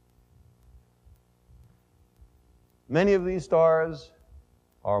 Many of these stars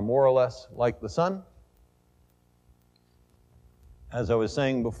are more or less like the sun. As I was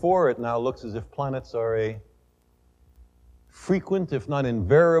saying before, it now looks as if planets are a frequent, if not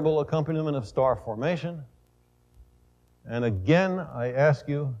invariable, accompaniment of star formation. And again, I ask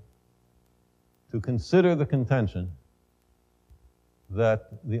you to consider the contention that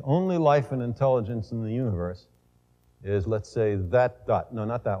the only life and intelligence in the universe is, let's say, that dot. No,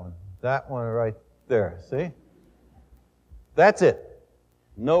 not that one. That one right there. See? That's it.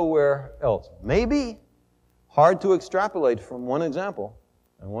 Nowhere else. Maybe hard to extrapolate from one example,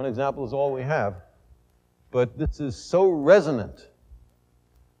 and one example is all we have, but this is so resonant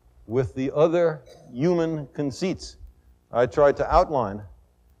with the other human conceits I tried to outline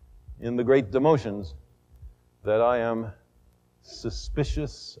in the Great Demotions that I am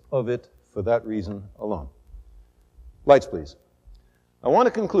suspicious of it for that reason alone. Lights, please. I want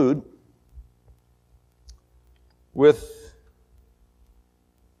to conclude with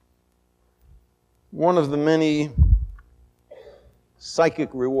one of the many psychic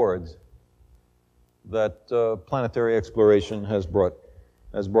rewards that planetary exploration has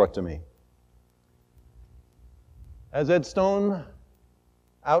brought to me. As Ed Stone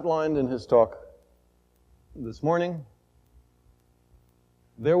outlined in his talk this morning,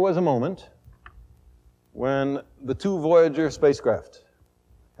 there was a moment when the 2 Voyager spacecraft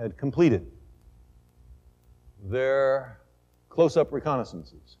had completed their close-up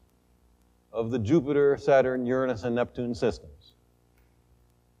reconnaissances of the Jupiter, Saturn, Uranus, and Neptune systems.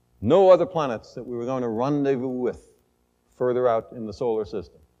 No other planets that we were going to rendezvous with further out in the solar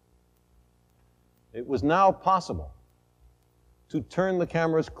system. It was now possible to turn the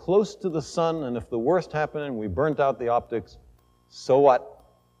cameras close to the sun, and if the worst happened and we burnt out the optics, so what?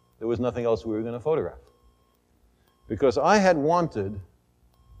 There was nothing else we were going to photograph. Because I had wanted,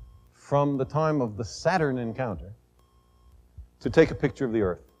 from the time of the Saturn encounter, to take a picture of the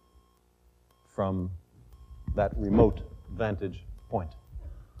Earth from that remote vantage point.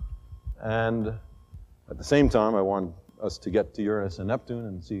 And at the same time, I wanted us to get to Uranus and Neptune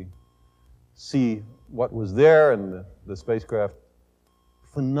and see what was there, and the spacecraft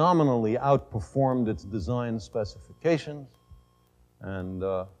phenomenally outperformed its design specifications, and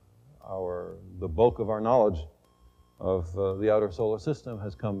the bulk of our knowledge of the outer solar system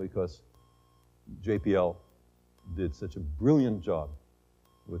has come because JPL did such a brilliant job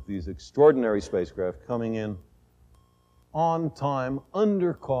with these extraordinary spacecraft coming in on time,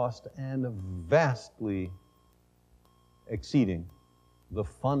 under cost, and vastly exceeding the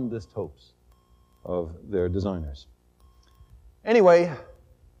fondest hopes of their designers. Anyway,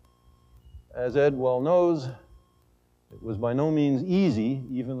 as Ed well knows, it was by no means easy,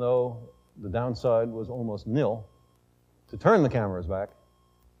 even though the downside was almost nil, to turn the cameras back,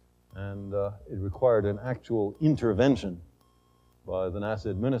 and it required an actual intervention by the NASA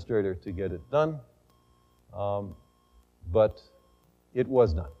administrator to get it done, but it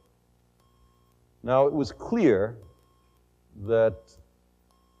was done. Now, it was clear that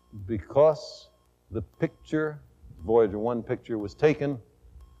because the picture, Voyager 1 picture, was taken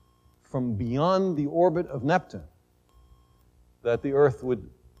from beyond the orbit of Neptune, that the Earth would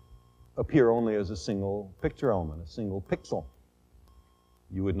appear only as a single picture element, a single pixel.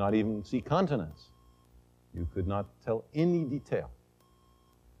 You would not even see continents. You could not tell any detail.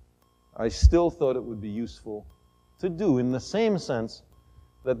 I still thought it would be useful to do in the same sense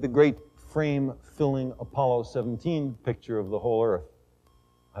that the great frame-filling Apollo 17 picture of the whole Earth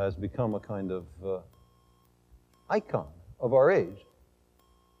has become a kind of icon of our age,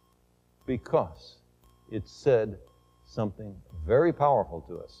 because it said something very powerful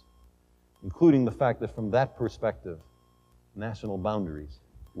to us, including the fact that from that perspective, national boundaries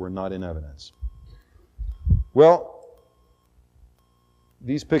were not in evidence. Well,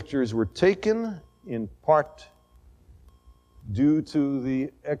 these pictures were taken in part due to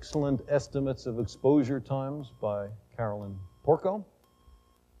the excellent estimates of exposure times by Carolyn Porco,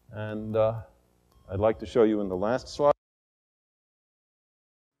 and I'd like to show you in the last slide.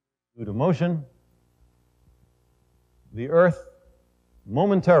 Due to motion, the Earth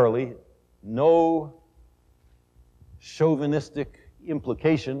momentarily, no chauvinistic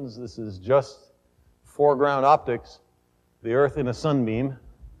implications, this is just foreground optics, the Earth in a sunbeam.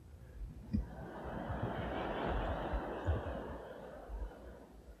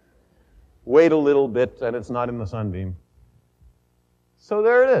 Wait a little bit and it's not in the sunbeam. So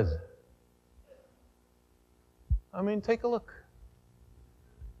there it is. I mean, take a look.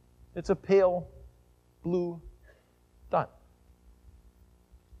 It's a pale blue dot.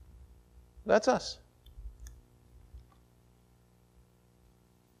 That's us.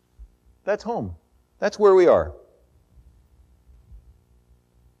 That's home. That's where we are.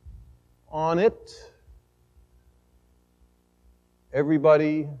 On it,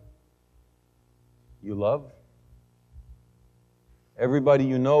 everybody you love, everybody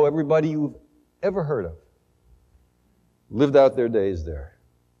you know, everybody you've ever heard of, lived out their days there.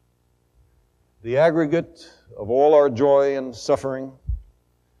 The aggregate of all our joy and suffering,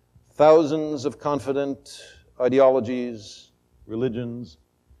 thousands of confident ideologies, religions,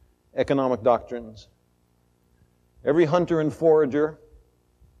 economic doctrines, every hunter and forager,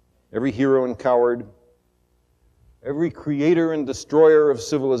 every hero and coward, every creator and destroyer of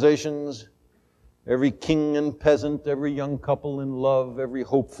civilizations, every king and peasant, every young couple in love, every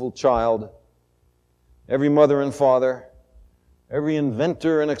hopeful child, every mother and father, every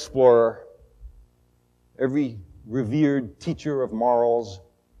inventor and explorer, every revered teacher of morals,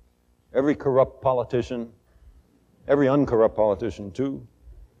 every corrupt politician, every uncorrupt politician too,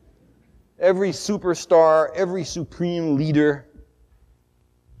 every superstar, every supreme leader,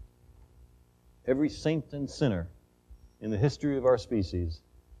 every saint and sinner in the history of our species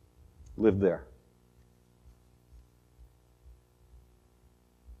lived there.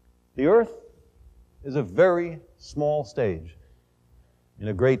 The Earth is a very small stage in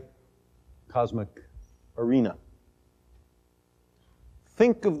a great cosmic arena.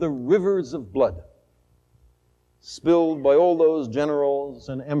 Think of the rivers of blood spilled by all those generals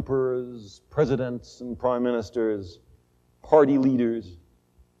and emperors, presidents and prime ministers, party leaders,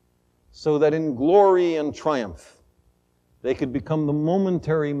 so that in glory and triumph they could become the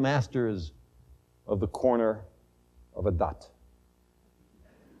momentary masters of the corner of a dot.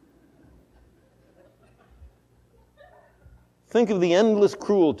 Think of the endless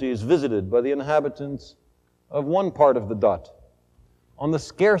cruelties visited by the inhabitants of one part of the dot on the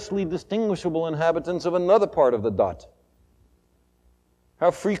scarcely distinguishable inhabitants of another part of the dot. How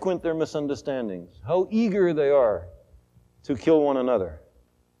frequent their misunderstandings, how eager they are to kill one another,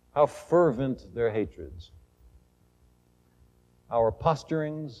 how fervent their hatreds. Our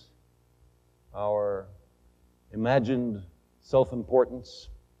posturings, our imagined self-importance,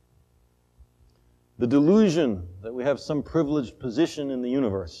 the delusion that we have some privileged position in the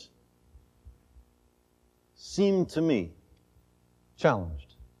universe seem to me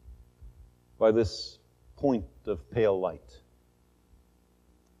challenged by this point of pale light.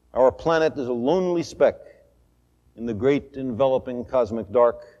 Our planet is a lonely speck in the great enveloping cosmic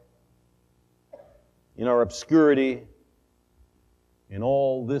dark. In our obscurity, in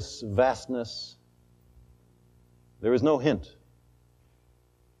all this vastness, there is no hint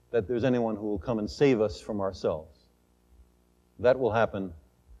that there's anyone who will come and save us from ourselves. That will happen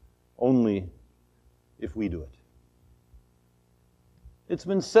only if we do it. It's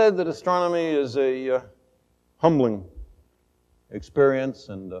been said that astronomy is a humbling experience,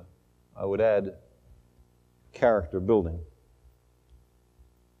 and I would add, character building.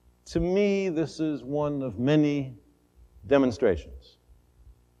 To me, this is one of many demonstrations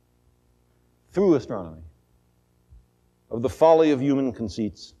through astronomy of the folly of human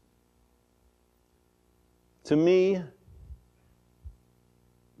conceits. To me,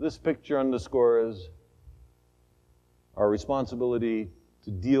 this picture underscores our responsibility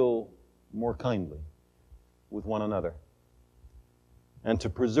to deal more kindly with one another and to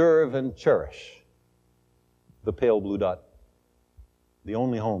preserve and cherish the pale blue dot, the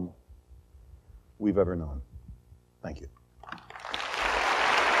only home we've ever known. Thank you.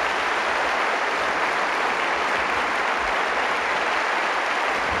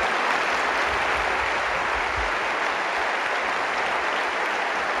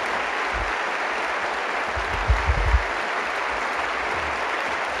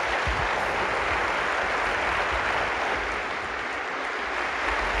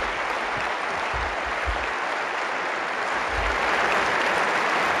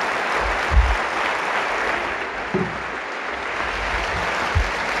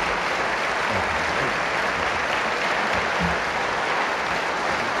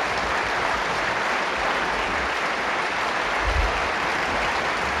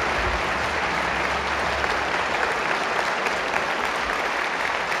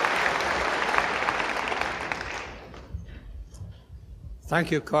 Thank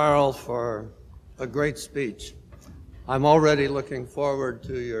you, Carl, for a great speech. I'm already looking forward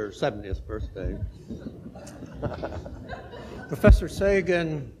to your 70th birthday. Professor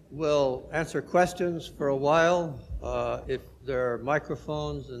Sagan will answer questions for a while. If there are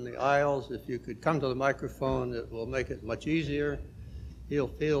microphones in the aisles, if you could come to the microphone, it will make it much easier. He'll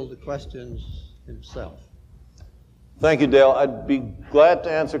field the questions himself. Thank you, Dale. I'd be glad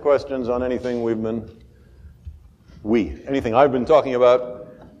to answer questions on anything anything I've been talking about,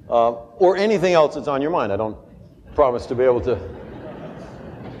 or anything else that's on your mind. I don't promise to be able to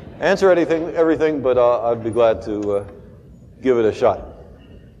answer everything, but I'd be glad to give it a shot.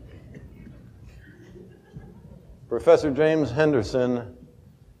 Professor James Henderson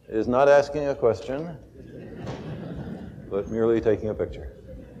is not asking a question, but merely taking a picture.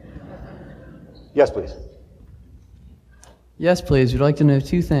 Yes, please. Yes, please. We'd like to know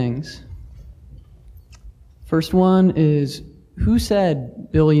two things. First one is, who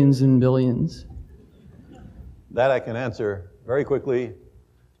said billions and billions? That I can answer very quickly.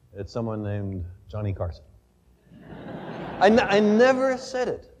 It's someone named Johnny Carson. I never said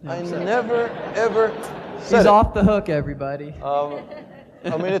it. I never, ever said it. He's off the hook, everybody. I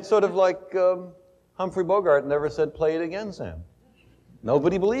mean, it's sort of like Humphrey Bogart never said, "Play it again, Sam."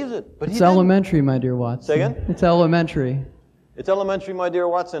 Nobody believes it, but it's elementary, my dear Watson. Say again? It's elementary. It's elementary, my dear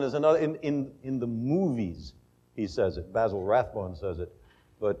Watson, is another, in the movies, he says it. Basil Rathbone says it.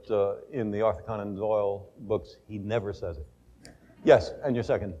 But in the Arthur Conan Doyle books, he never says it. Yes, and your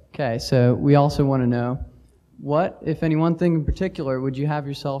second. Okay, so we also want to know, what, if any one thing in particular, would you have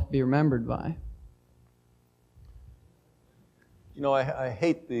yourself be remembered by? You know, I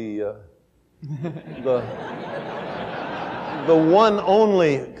hate the one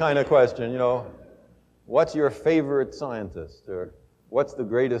only kind of question, you know. What's your favorite scientist? Or what's the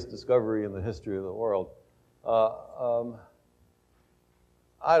greatest discovery in the history of the world?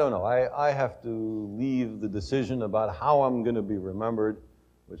 I don't know. I have to leave the decision about how I'm going to be remembered,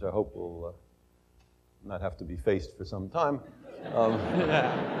 which I hope will not have to be faced for some time,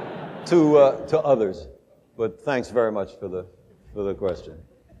 to others. But thanks very much for the question.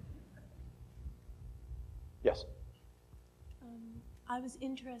 Yes. I was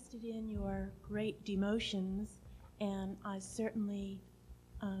interested in your great demotions, and I certainly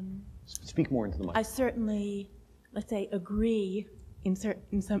speak more into the mic. I certainly, let's say, agree in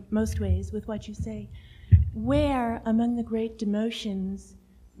most ways with what you say. Where among the great demotions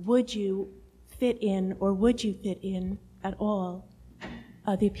would you fit in, or would you fit in at all,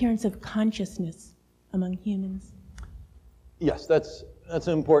 the appearance of consciousness among humans? Yes, that's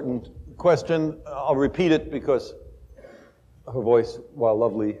an important question. I'll repeat it because her voice, while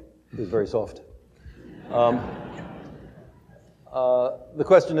lovely, is very soft. The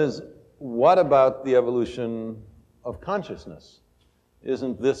question is, what about the evolution of consciousness?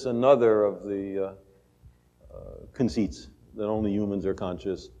 Isn't this another of the conceits that only humans are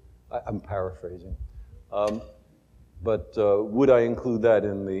conscious? I'm paraphrasing. But would I include that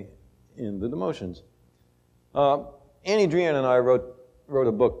in the demotions? Annie Drian and I wrote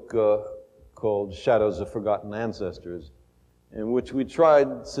a book called Shadows of Forgotten Ancestors, in which we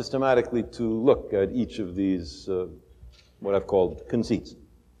tried systematically to look at each of these, what I've called conceits.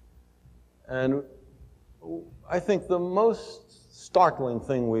 And I think the most startling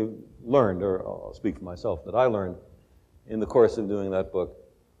thing we learned, or I'll speak for myself, that I learned in the course of doing that book,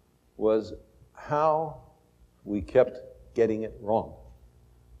 was how we kept getting it wrong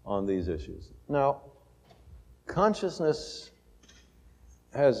on these issues. Now, consciousness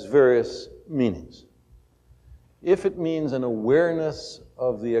has various meanings. If it means an awareness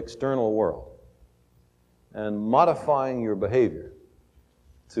of the external world and modifying your behavior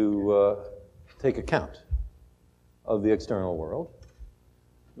to take account of the external world,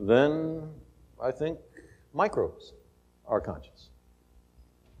 then I think microbes are conscious.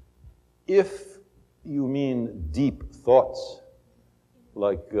 If you mean deep thoughts,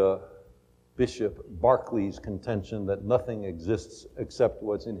 like Bishop Berkeley's contention that nothing exists except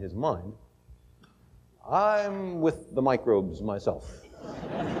what's in his mind, I'm with the microbes myself.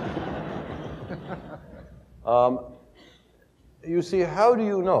 You see, how do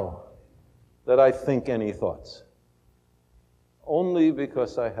you know that I think any thoughts? Only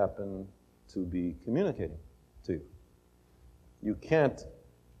because I happen to be communicating to you. You can't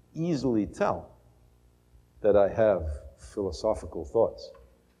easily tell that I have philosophical thoughts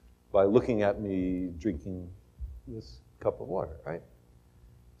by looking at me drinking this cup of water, right?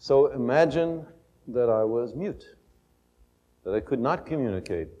 So imagine that I was mute, that I could not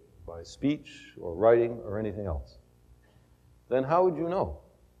communicate by speech or writing or anything else. Then how would you know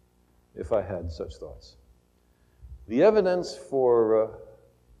if I had such thoughts? The evidence for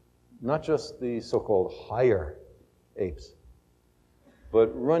not just the so-called higher apes, but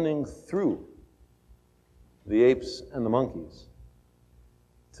running through the apes and the monkeys,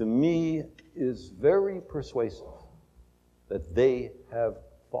 to me is very persuasive that they have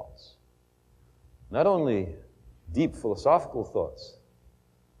thoughts. Not only deep philosophical thoughts,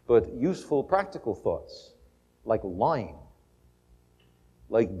 but useful practical thoughts, like lying,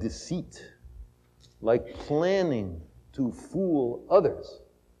 like deceit, like planning to fool others,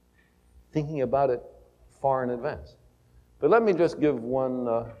 thinking about it far in advance. But let me just give one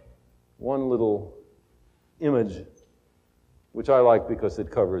little image, which I like because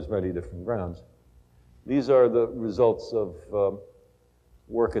it covers many different grounds. These are the results of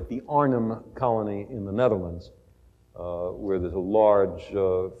work at the Arnhem colony in the Netherlands, where there's a large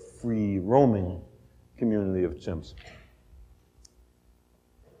free roaming community of chimps.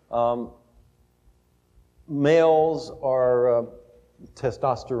 Males are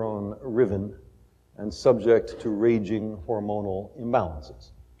testosterone riven and subject to raging hormonal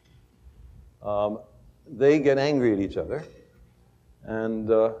imbalances. They get angry at each other and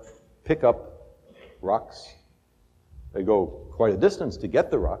pick up rocks. They go quite a distance to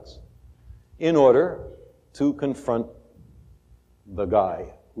get the rocks in order to confront the guy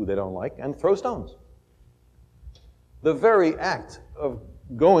who they don't like and throw stones. The very act of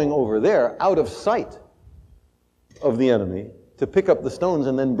going over there out of sight of the enemy to pick up the stones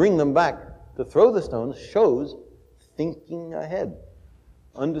and then bring them back to throw the stones shows thinking ahead,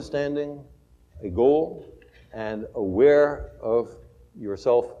 understanding a goal and aware of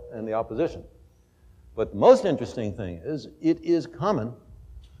yourself and the opposition. But the most interesting thing is it is common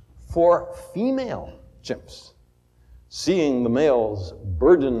for female chimps, seeing the males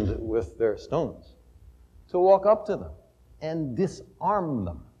burdened with their stones, to walk up to them and disarm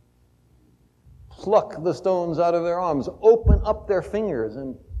them, pluck the stones out of their arms, open up their fingers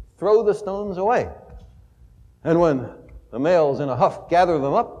and throw the stones away. And when the males in a huff gather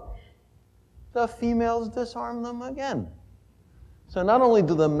them up, the females disarm them again. So not only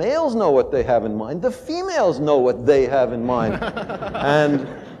do the males know what they have in mind, the females know what they have in mind. And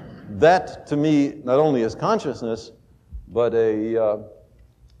that, to me, not only is consciousness, but a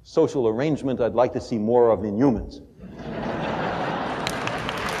social arrangement I'd like to see more of in humans.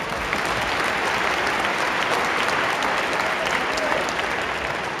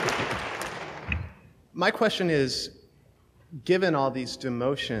 My question is, given all these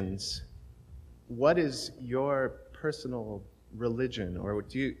demotions, what is your personal religion, or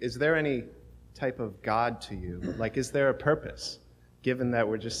is there any type of God to you? Like, is there a purpose, given that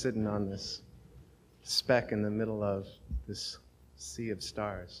we're just sitting on this speck in the middle of this sea of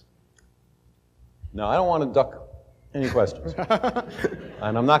stars? No, I don't want to duck any questions.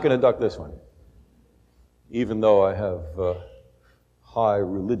 And I'm not going to duck this one, even though I have high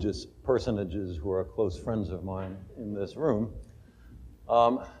religious personages who are close friends of mine in this room.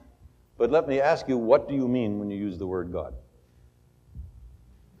 But But let me ask you, what do you mean when you use the word God?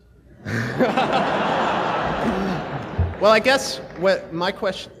 Well, I guess what my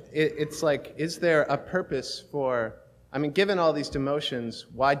question, it's like, is there a purpose for, I mean, given all these demotions,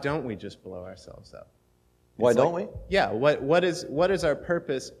 why don't we just blow ourselves up? Why don't we? Yeah, what is our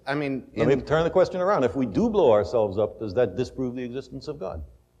purpose? I mean, Let me turn the question around. If we do blow ourselves up, does that disprove the existence of God?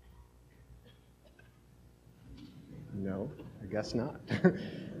 no, I guess not.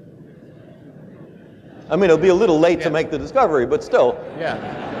 I mean, it'll be a little late to make the discovery, but still. Yeah,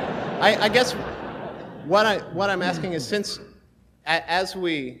 I guess what I'm asking is, since as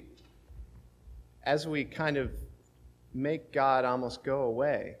we kind of make God almost go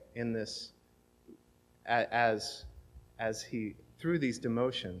away in this, as he, through these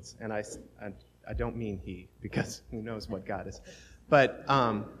demotions, and I don't mean he, because who knows what God is, but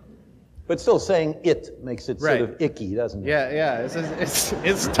still saying it makes it Right. sort of icky, doesn't it? yeah,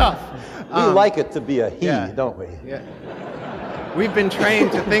 it's tough. We like it to be a he, yeah. don't we? Yeah, we've been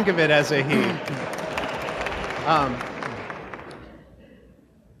trained to think of it as a he.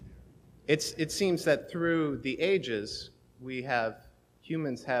 It seems that through the ages,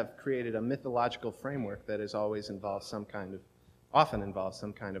 humans have created a mythological framework that has always often involves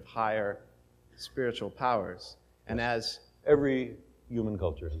some kind of higher spiritual powers. And as Every human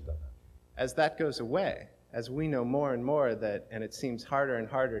culture has done that. as that goes away, as we know more and more that, and it seems harder and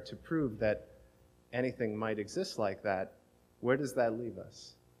harder to prove that anything might exist like that, where does that leave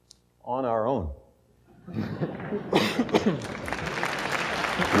us? On our own.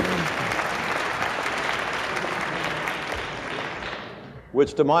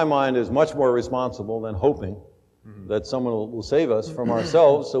 Which, to my mind, is much more responsible than hoping that someone will save us from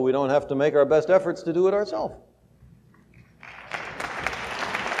ourselves so we don't have to make our best efforts to do it ourselves.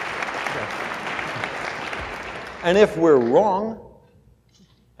 And if we're wrong,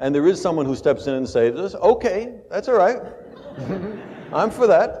 and there is someone who steps in and saves us, okay, that's all right. I'm for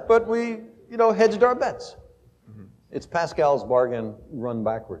that, but we, hedged our bets. It's Pascal's bargain run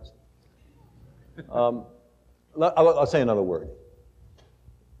backwards. I'll say another word.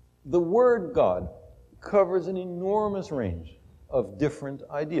 The word God covers an enormous range of different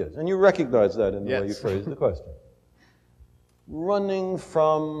ideas, and you recognize that in the way you phrase the question. Running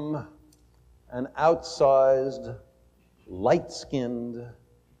from an outsized, light-skinned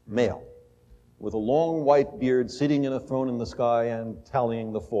male with a long white beard sitting in a throne in the sky and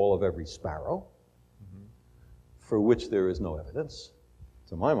tallying the fall of every sparrow, for which there is no evidence.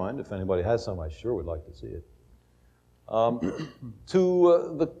 To my mind, if anybody has some, I sure would like to see it.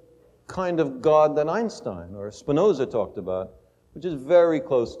 To the kind of God that Einstein or Spinoza talked about, which is very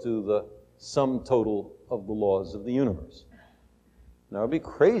close to the sum total of the laws of the universe. Now, it'd be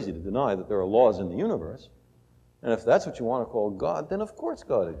crazy to deny that there are laws in the universe, and if that's what you want to call God, then of course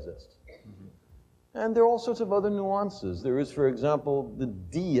God exists. And there are all sorts of other nuances. There is, for example, the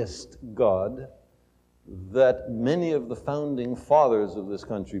deist God that many of the founding fathers of this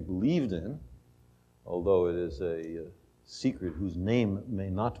country believed in, although it is a secret whose name may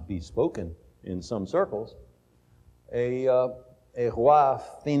not be spoken in some circles, a roi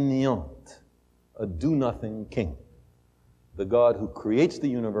fainéant, a do-nothing king, the God who creates the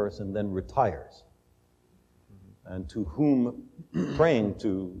universe and then retires, and to whom praying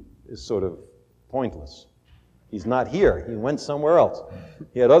to is sort of pointless. He's not here. He went somewhere else.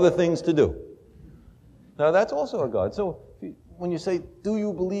 He had other things to do. Now, that's also a God. So when you say, do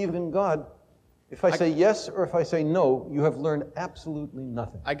you believe in God? If I say yes or if I say no, you have learned absolutely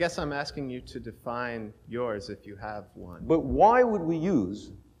nothing. I guess I'm asking you to define yours if you have one. But why would we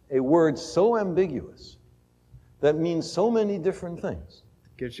use a word so ambiguous that means so many different things?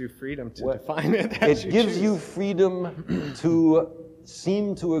 It gives you freedom to define it as It gives choose. you freedom to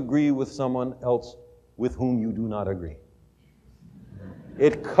seem to agree with someone else with whom you do not agree.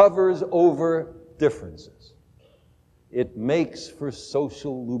 It covers over differences. It makes for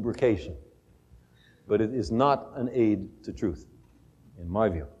social lubrication. But it is not an aid to truth, in my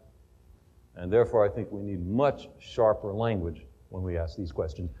view. And therefore, I think we need much sharper language when we ask these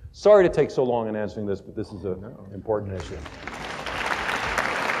questions. Sorry to take so long in answering this, but this is an important issue.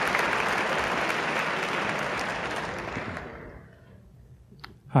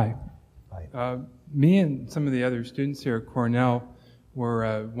 Hi. Hi. Me and some of the other students here at Cornell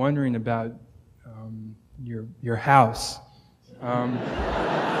were wondering about your house.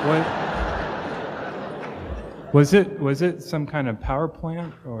 Was it some kind of power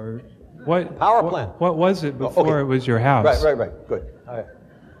plant or what? Power plant. What was it before it was your house? Right. Good.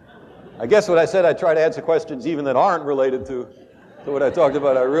 I guess what I said, I try to answer questions even that aren't related to what I talked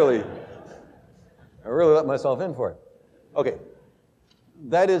about. I really let myself in for it. Okay.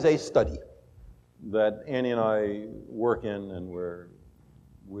 that is a study that Annie and I work in and where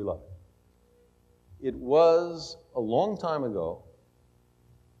we love it. It was, a long time ago,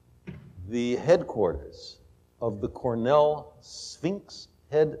 the headquarters of the Cornell Sphinx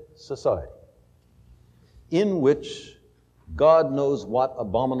Head Society, in which God knows what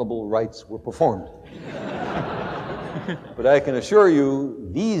abominable rites were performed. But I can assure you,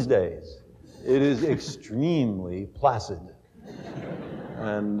 these days, it is extremely placid.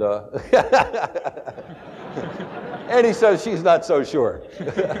 And Annie says she's not so sure.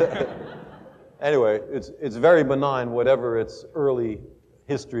 Anyway, it's very benign, whatever its early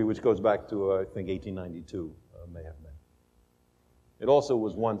history, which goes back to, I think, 1892, may have been. It also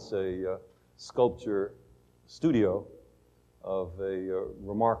was once a sculpture studio of a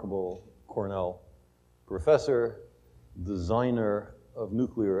remarkable Cornell professor, designer of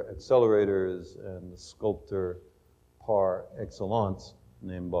nuclear accelerators, and sculptor par excellence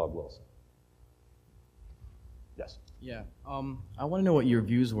named Bob Wilson. Yes? Yeah. I want to know what your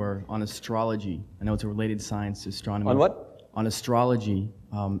views were on astrology. I know it's a related science to astronomy. On what? On astrology,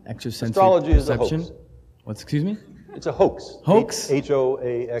 extrasensory Astrology perception. is a hoax. What's, excuse me? It's a hoax. Hoax?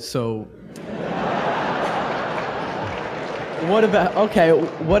 H-O-A-X. So, what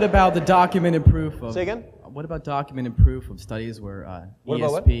about the documented proof of... Say again? What about documented proof of studies where What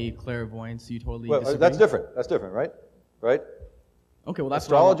about what? ESP, clairvoyance, you totally disagree? That's different. That's different, right? Right? Okay, well that's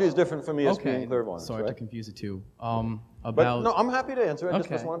Astrology is different from ESP okay. and clairvoyance, Sorry right? to confuse the two. But About no, I'm happy to answer. I Okay,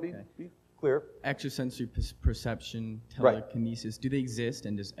 just want to okay. be clear. extrasensory perception, Right. telekinesis, do they exist,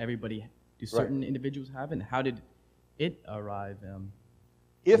 and does everybody, do certain individuals have it, and how did it arrive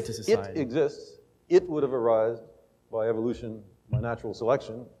If into it society? exists, it would have arisen by evolution, by natural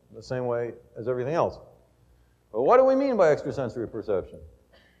selection, the same way as everything else. But what do we mean by extrasensory perception?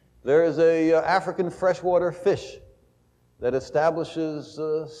 There is a African freshwater fish that establishes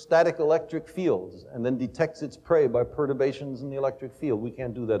static electric fields and then detects its prey by perturbations in the electric field. We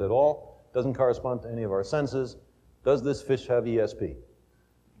can't do that at all. Doesn't correspond to any of our senses. Does this fish have ESP?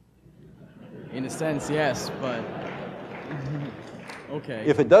 In a sense, yes, but okay.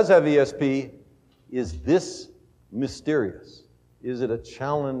 If it does have ESP, is this mysterious? Is it a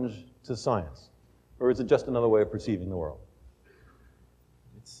challenge to science? Or is it just another way of perceiving the world?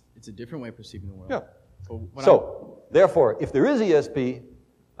 It's a different way of perceiving the world. Yeah. But what So, therefore, if there is ESP,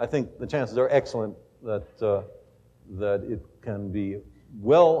 I think the chances are excellent that, that it can be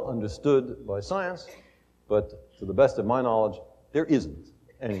well understood by science, but to the best of my knowledge, there isn't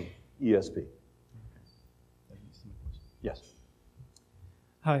any ESP. Yes.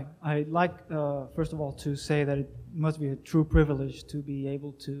 Hi, I'd like, first of all, to say that it must be a true privilege to be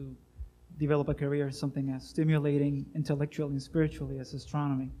able to develop a career in something as stimulating intellectually and spiritually as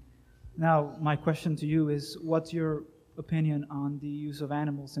astronomy. Now, my question to you is, what's your opinion on the use of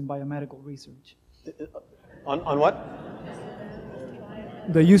animals in biomedical research? On what?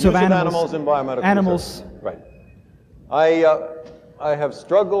 The use of animals in biomedical animals. research. Right. I have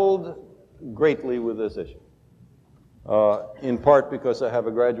struggled greatly with this issue. In part because I have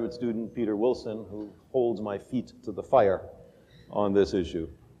a graduate student, Peter Wilson, who holds my feet to the fire on this issue.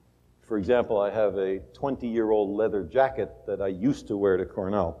 For example, I have a 20-year-old leather jacket that I used to wear to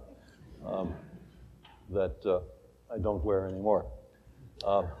Cornell that I don't wear anymore.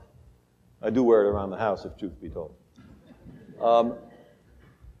 I do wear it around the house, if truth be told.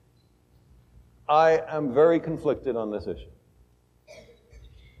 I am very conflicted on this issue.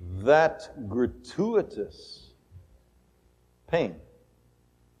 That gratuitous pain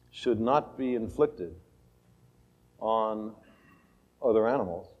should not be inflicted on other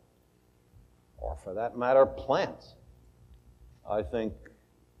animals, or for that matter, plants, I think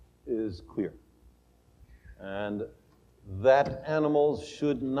is clear. And that animals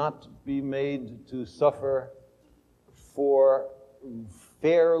should not be made to suffer for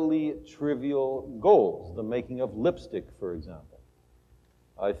fairly trivial goals. The making of lipstick, for example,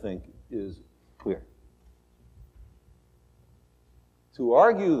 I think is clear. To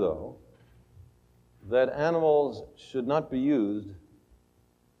argue, though, that animals should not be used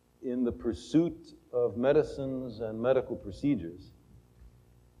in the pursuit of medicines and medical procedures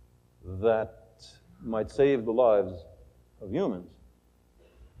that might save the lives of humans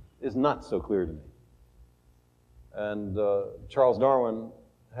is not so clear to me. And Charles Darwin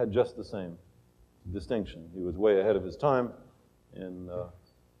had just the same distinction. He was way ahead of his time in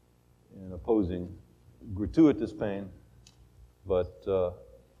opposing gratuitous pain, but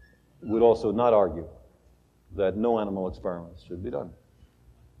would also not argue that no animal experiments should be done.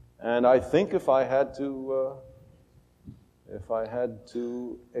 And I think if I had to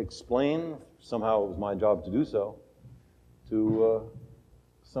explain, somehow it was my job to do so, to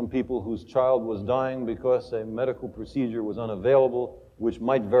some people whose child was dying because a medical procedure was unavailable, which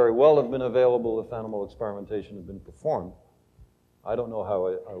might very well have been available if animal experimentation had been performed. I don't know how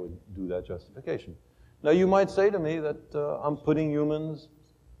I would do that justification. Now, you might say to me that I'm putting humans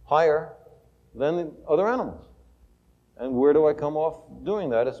higher than other animals. And where do I come off doing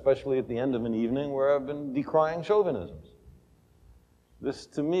that, especially at the end of an evening where I've been decrying chauvinisms? This,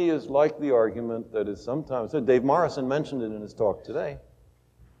 to me, is like the argument that is sometimes, Dave Morrison mentioned it in his talk today.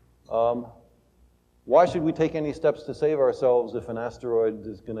 Why should we take any steps to save ourselves if an asteroid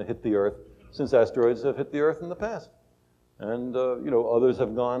is going to hit the Earth, since asteroids have hit the Earth in the past? And, others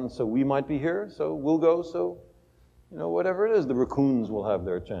have gone, so we might be here, so we'll go, so, whatever it is, the raccoons will have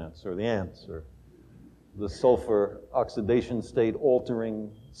their chance, or the ants, or the sulfur oxidation state altering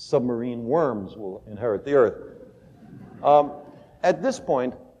submarine worms will inherit the Earth. At this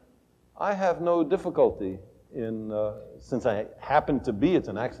point, I have no difficulty in, since I happen to be, it's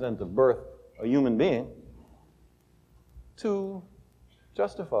an accident of birth, a human being, to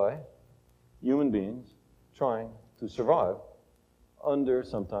justify human beings trying to survive under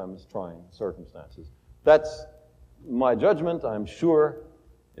sometimes trying circumstances. That's my judgment. I'm sure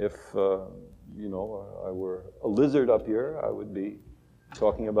if, I were a lizard up here, I would be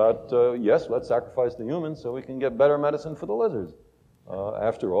talking about, yes, let's sacrifice the humans so we can get better medicine for the lizards.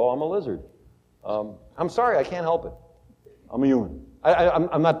 After all, I'm a lizard. I'm sorry, I can't help it. I'm a human.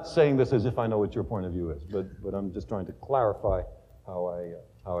 I'm not saying this as if I know what your point of view is, but I'm just trying to clarify how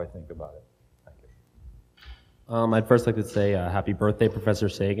I think about it. Thank you. I'd first like to say happy birthday, Professor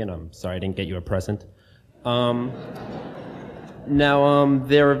Sagan. I'm sorry I didn't get you a present. Now,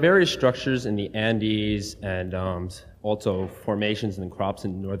 there are various structures in the Andes and also formations and crops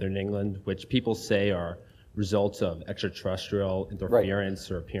in northern England, which people say are results of extraterrestrial interference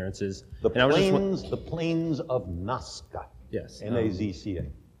or appearances. The plains of Nazca. Yes.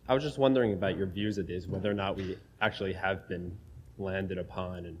 Nazca. I was just wondering about your views of this, whether or not we actually have been landed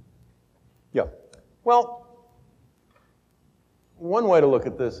upon. And yeah. Well, one way to look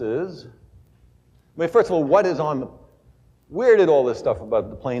at this is, first of all, where did all this stuff about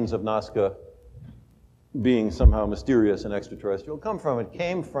the plains of Nazca being somehow mysterious and extraterrestrial come from? It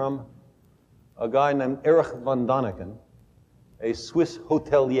came from a guy named Erich von Däniken, a Swiss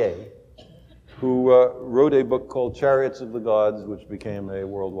hotelier, who wrote a book called Chariots of the Gods, which became a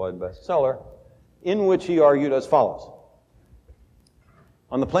worldwide bestseller, in which he argued as follows.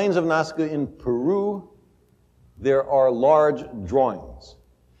 On the plains of Nazca in Peru, there are large drawings.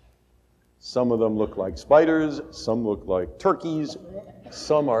 Some of them look like spiders, some look like turkeys,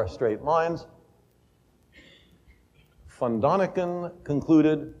 some are straight lines. Von Däniken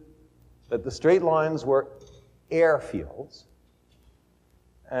concluded that the straight lines were airfields,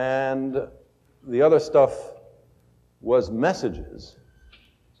 and the other stuff was messages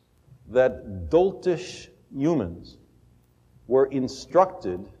that doltish humans were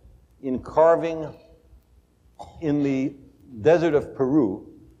instructed in carving in the desert of Peru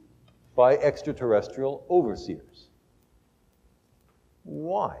by extraterrestrial overseers.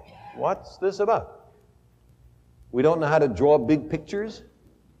 Why? What's this about? We don't know how to draw big pictures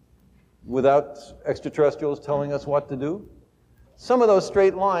without extraterrestrials telling us what to do? Some of those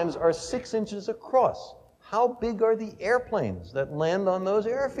straight lines are 6 inches across. How big are the airplanes that land on those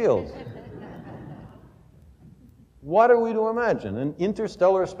airfields? What are we to imagine? An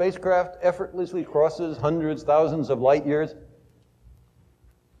interstellar spacecraft effortlessly crosses hundreds, thousands of light years.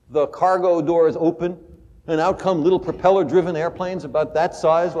 The cargo doors open, and out come little propeller-driven airplanes about that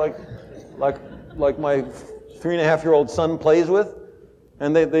size, like my 3.5-year-old son plays with.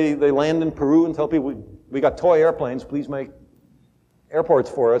 And they land in Peru and tell people, we got toy airplanes, please make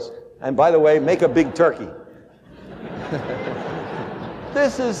airports for us. And by the way, make a big turkey.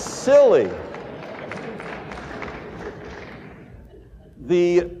 This is silly.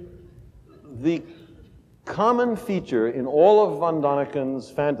 The common feature in all of von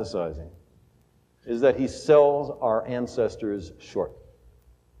Däniken's fantasizing is that he sells our ancestors short.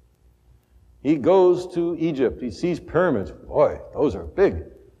 He goes to Egypt. He sees pyramids. Boy, those are big.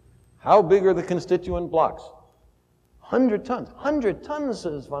 How big are the constituent blocks? 100 tons. 100 tons,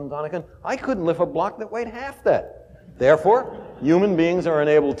 says von Däniken. I couldn't lift a block that weighed half that. Therefore, human beings are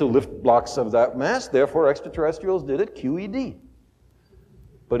unable to lift blocks of that mass. Therefore, extraterrestrials did it, QED.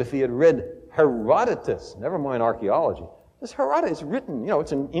 But if he had read Herodotus, never mind archaeology, this Herodotus is written,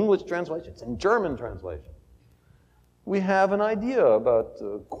 it's in English translation, it's in German translation. We have an idea about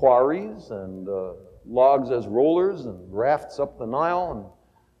quarries and logs as rollers and rafts up the Nile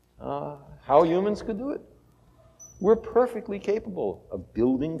and how humans could do it. We're perfectly capable of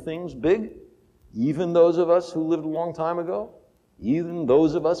building things big, even those of us who lived a long time ago, Even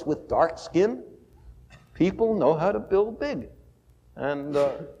those of us with dark skin, people know how to build big. And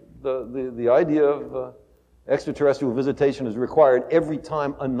the idea of extraterrestrial visitation is required every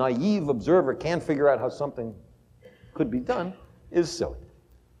time a naive observer can't figure out how something could be done is silly.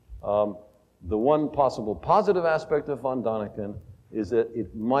 The one possible positive aspect of von Däniken is that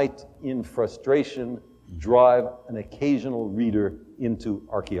it might, in frustration, drive an occasional reader into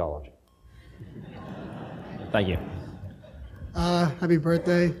archaeology. Thank you. Happy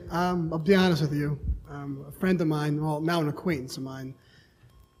birthday. I'll be honest with you. A friend of mine, well, now an acquaintance of mine,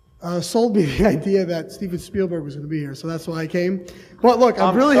 sold me the idea that Steven Spielberg was going to be here, so that's why I came. But look,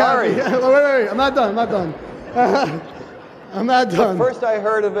 I'm really sorry. happy. wait, I'm not done. I'm not done. The first I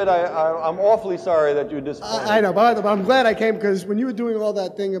heard of it, I'm awfully sorry that you're disappointed. I know, but I'm glad I came, because when you were doing all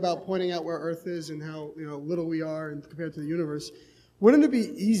that thing about pointing out where Earth is and how little we are and compared to the universe, wouldn't it be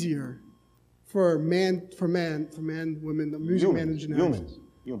easier for man, women, music man and genetics?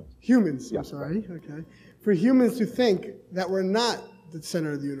 Humans. Yeah, I'm sorry. Okay, for humans to think that we're not the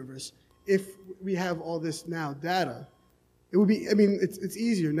center of the universe. If we have all this now data, it would be. I mean, it's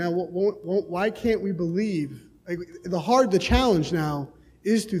easier now. Why can't we believe? Like, the challenge now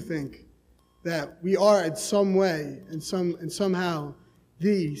is to think that we are in some way and somehow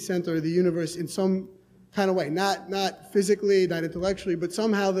the center of the universe in some kind of way, not physically, not intellectually, but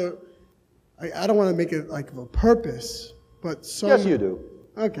somehow I don't want to make it like a purpose, but some. Yes, you do.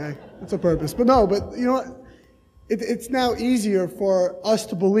 Okay, it's a purpose, but you know what? It's now easier for us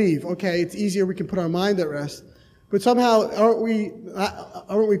to believe. Okay, it's easier. We can put our mind at rest, but somehow aren't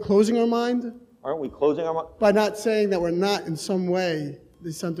we closing our mind? Aren't we closing our mind? By not saying that we're not in some way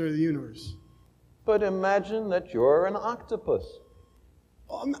the center of the universe. But imagine that you're an octopus.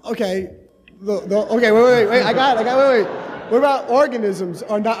 Okay. Okay, wait. I got it. What about organisms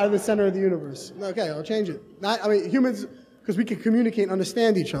are the center of the universe? Okay, I'll change it. Humans, because we can communicate and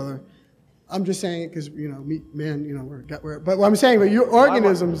understand each other. I'm just saying it because, but what I'm saying, but your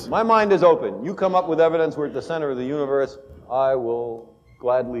organisms. My mind is open. You come up with evidence we're at the center of the universe, I will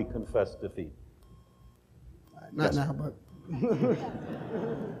gladly confess defeat. Not now, but.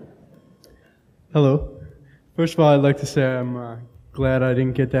 Hello. First of all, I'd like to say I'm glad I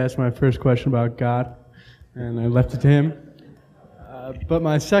didn't get to ask my first question about God, and I left it to him. But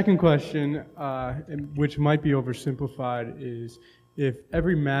my second question, which might be oversimplified, is if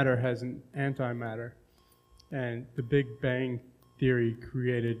every matter has an antimatter, and the Big Bang Theory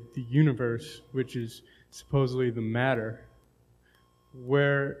created the universe, which is supposedly the matter,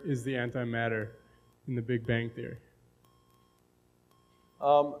 where is the antimatter in the Big Bang Theory?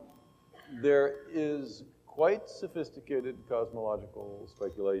 There is quite sophisticated cosmological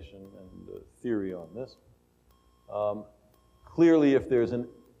speculation and theory on this. Clearly, if there's an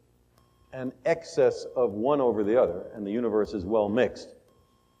excess of one over the other, and the universe is well mixed,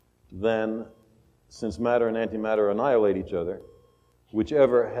 then since matter and antimatter annihilate each other,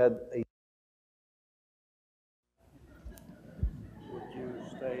 whichever had a... Would you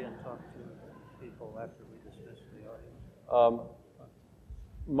stay and talk to people after we dismiss the audience?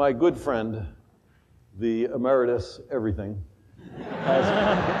 My good friend, the emeritus everything, has...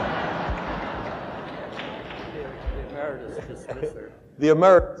 The emeritus dismisser. The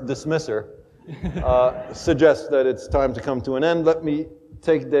emeritus dismisser suggests that it's time to come to an end. Let me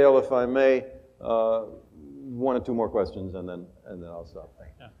take, Dale, if I may, one or two more questions, and then I'll stop.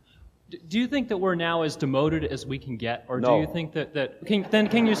 Yeah. Do you think that we're now as demoted as we can get, or No. do you think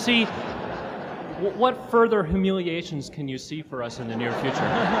can you see what further humiliations can you see for us in the near future?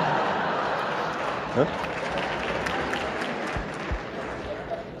 Huh?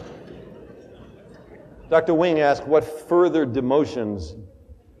 Dr. Wing asked, what further demotions,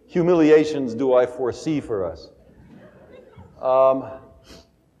 humiliations do I foresee for us?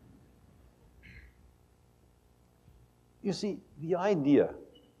 You see, the idea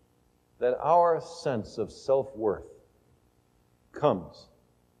that our sense of self-worth comes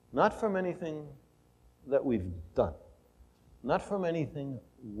not from anything that we've done, not from anything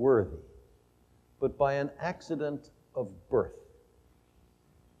worthy, but by an accident of birth,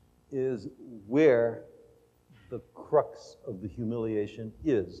 is where the crux of the humiliation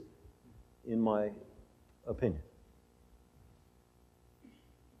is, in my opinion.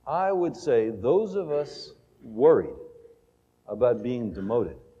 I would say those of us worried about being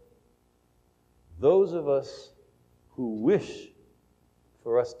demoted, those of us who wish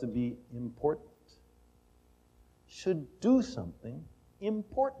for us to be important, should do something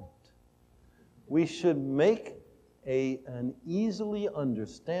important. We should make an easily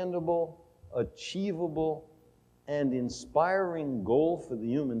understandable, achievable, and inspiring goal for the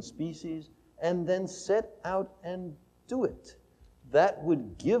human species, and then set out and do it. that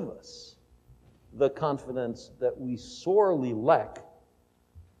would give us the confidence that we sorely lack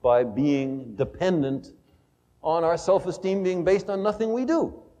by being dependent on our self-esteem being based on nothing we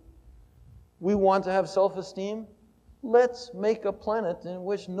do. We want to have self-esteem? Let's make a planet in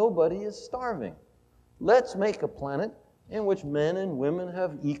which nobody is starving. Let's make a planet in which men and women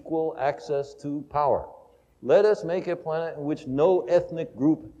have equal access to power. Let us make a planet in which no ethnic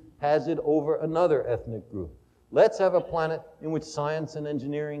group has it over another ethnic group. Let's have a planet in which science and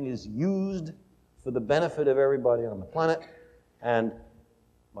engineering is used for the benefit of everybody on the planet. And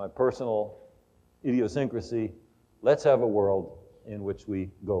my personal idiosyncrasy, let's have a world in which we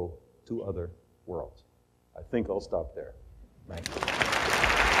go to other worlds. I think I'll stop there. Thank you.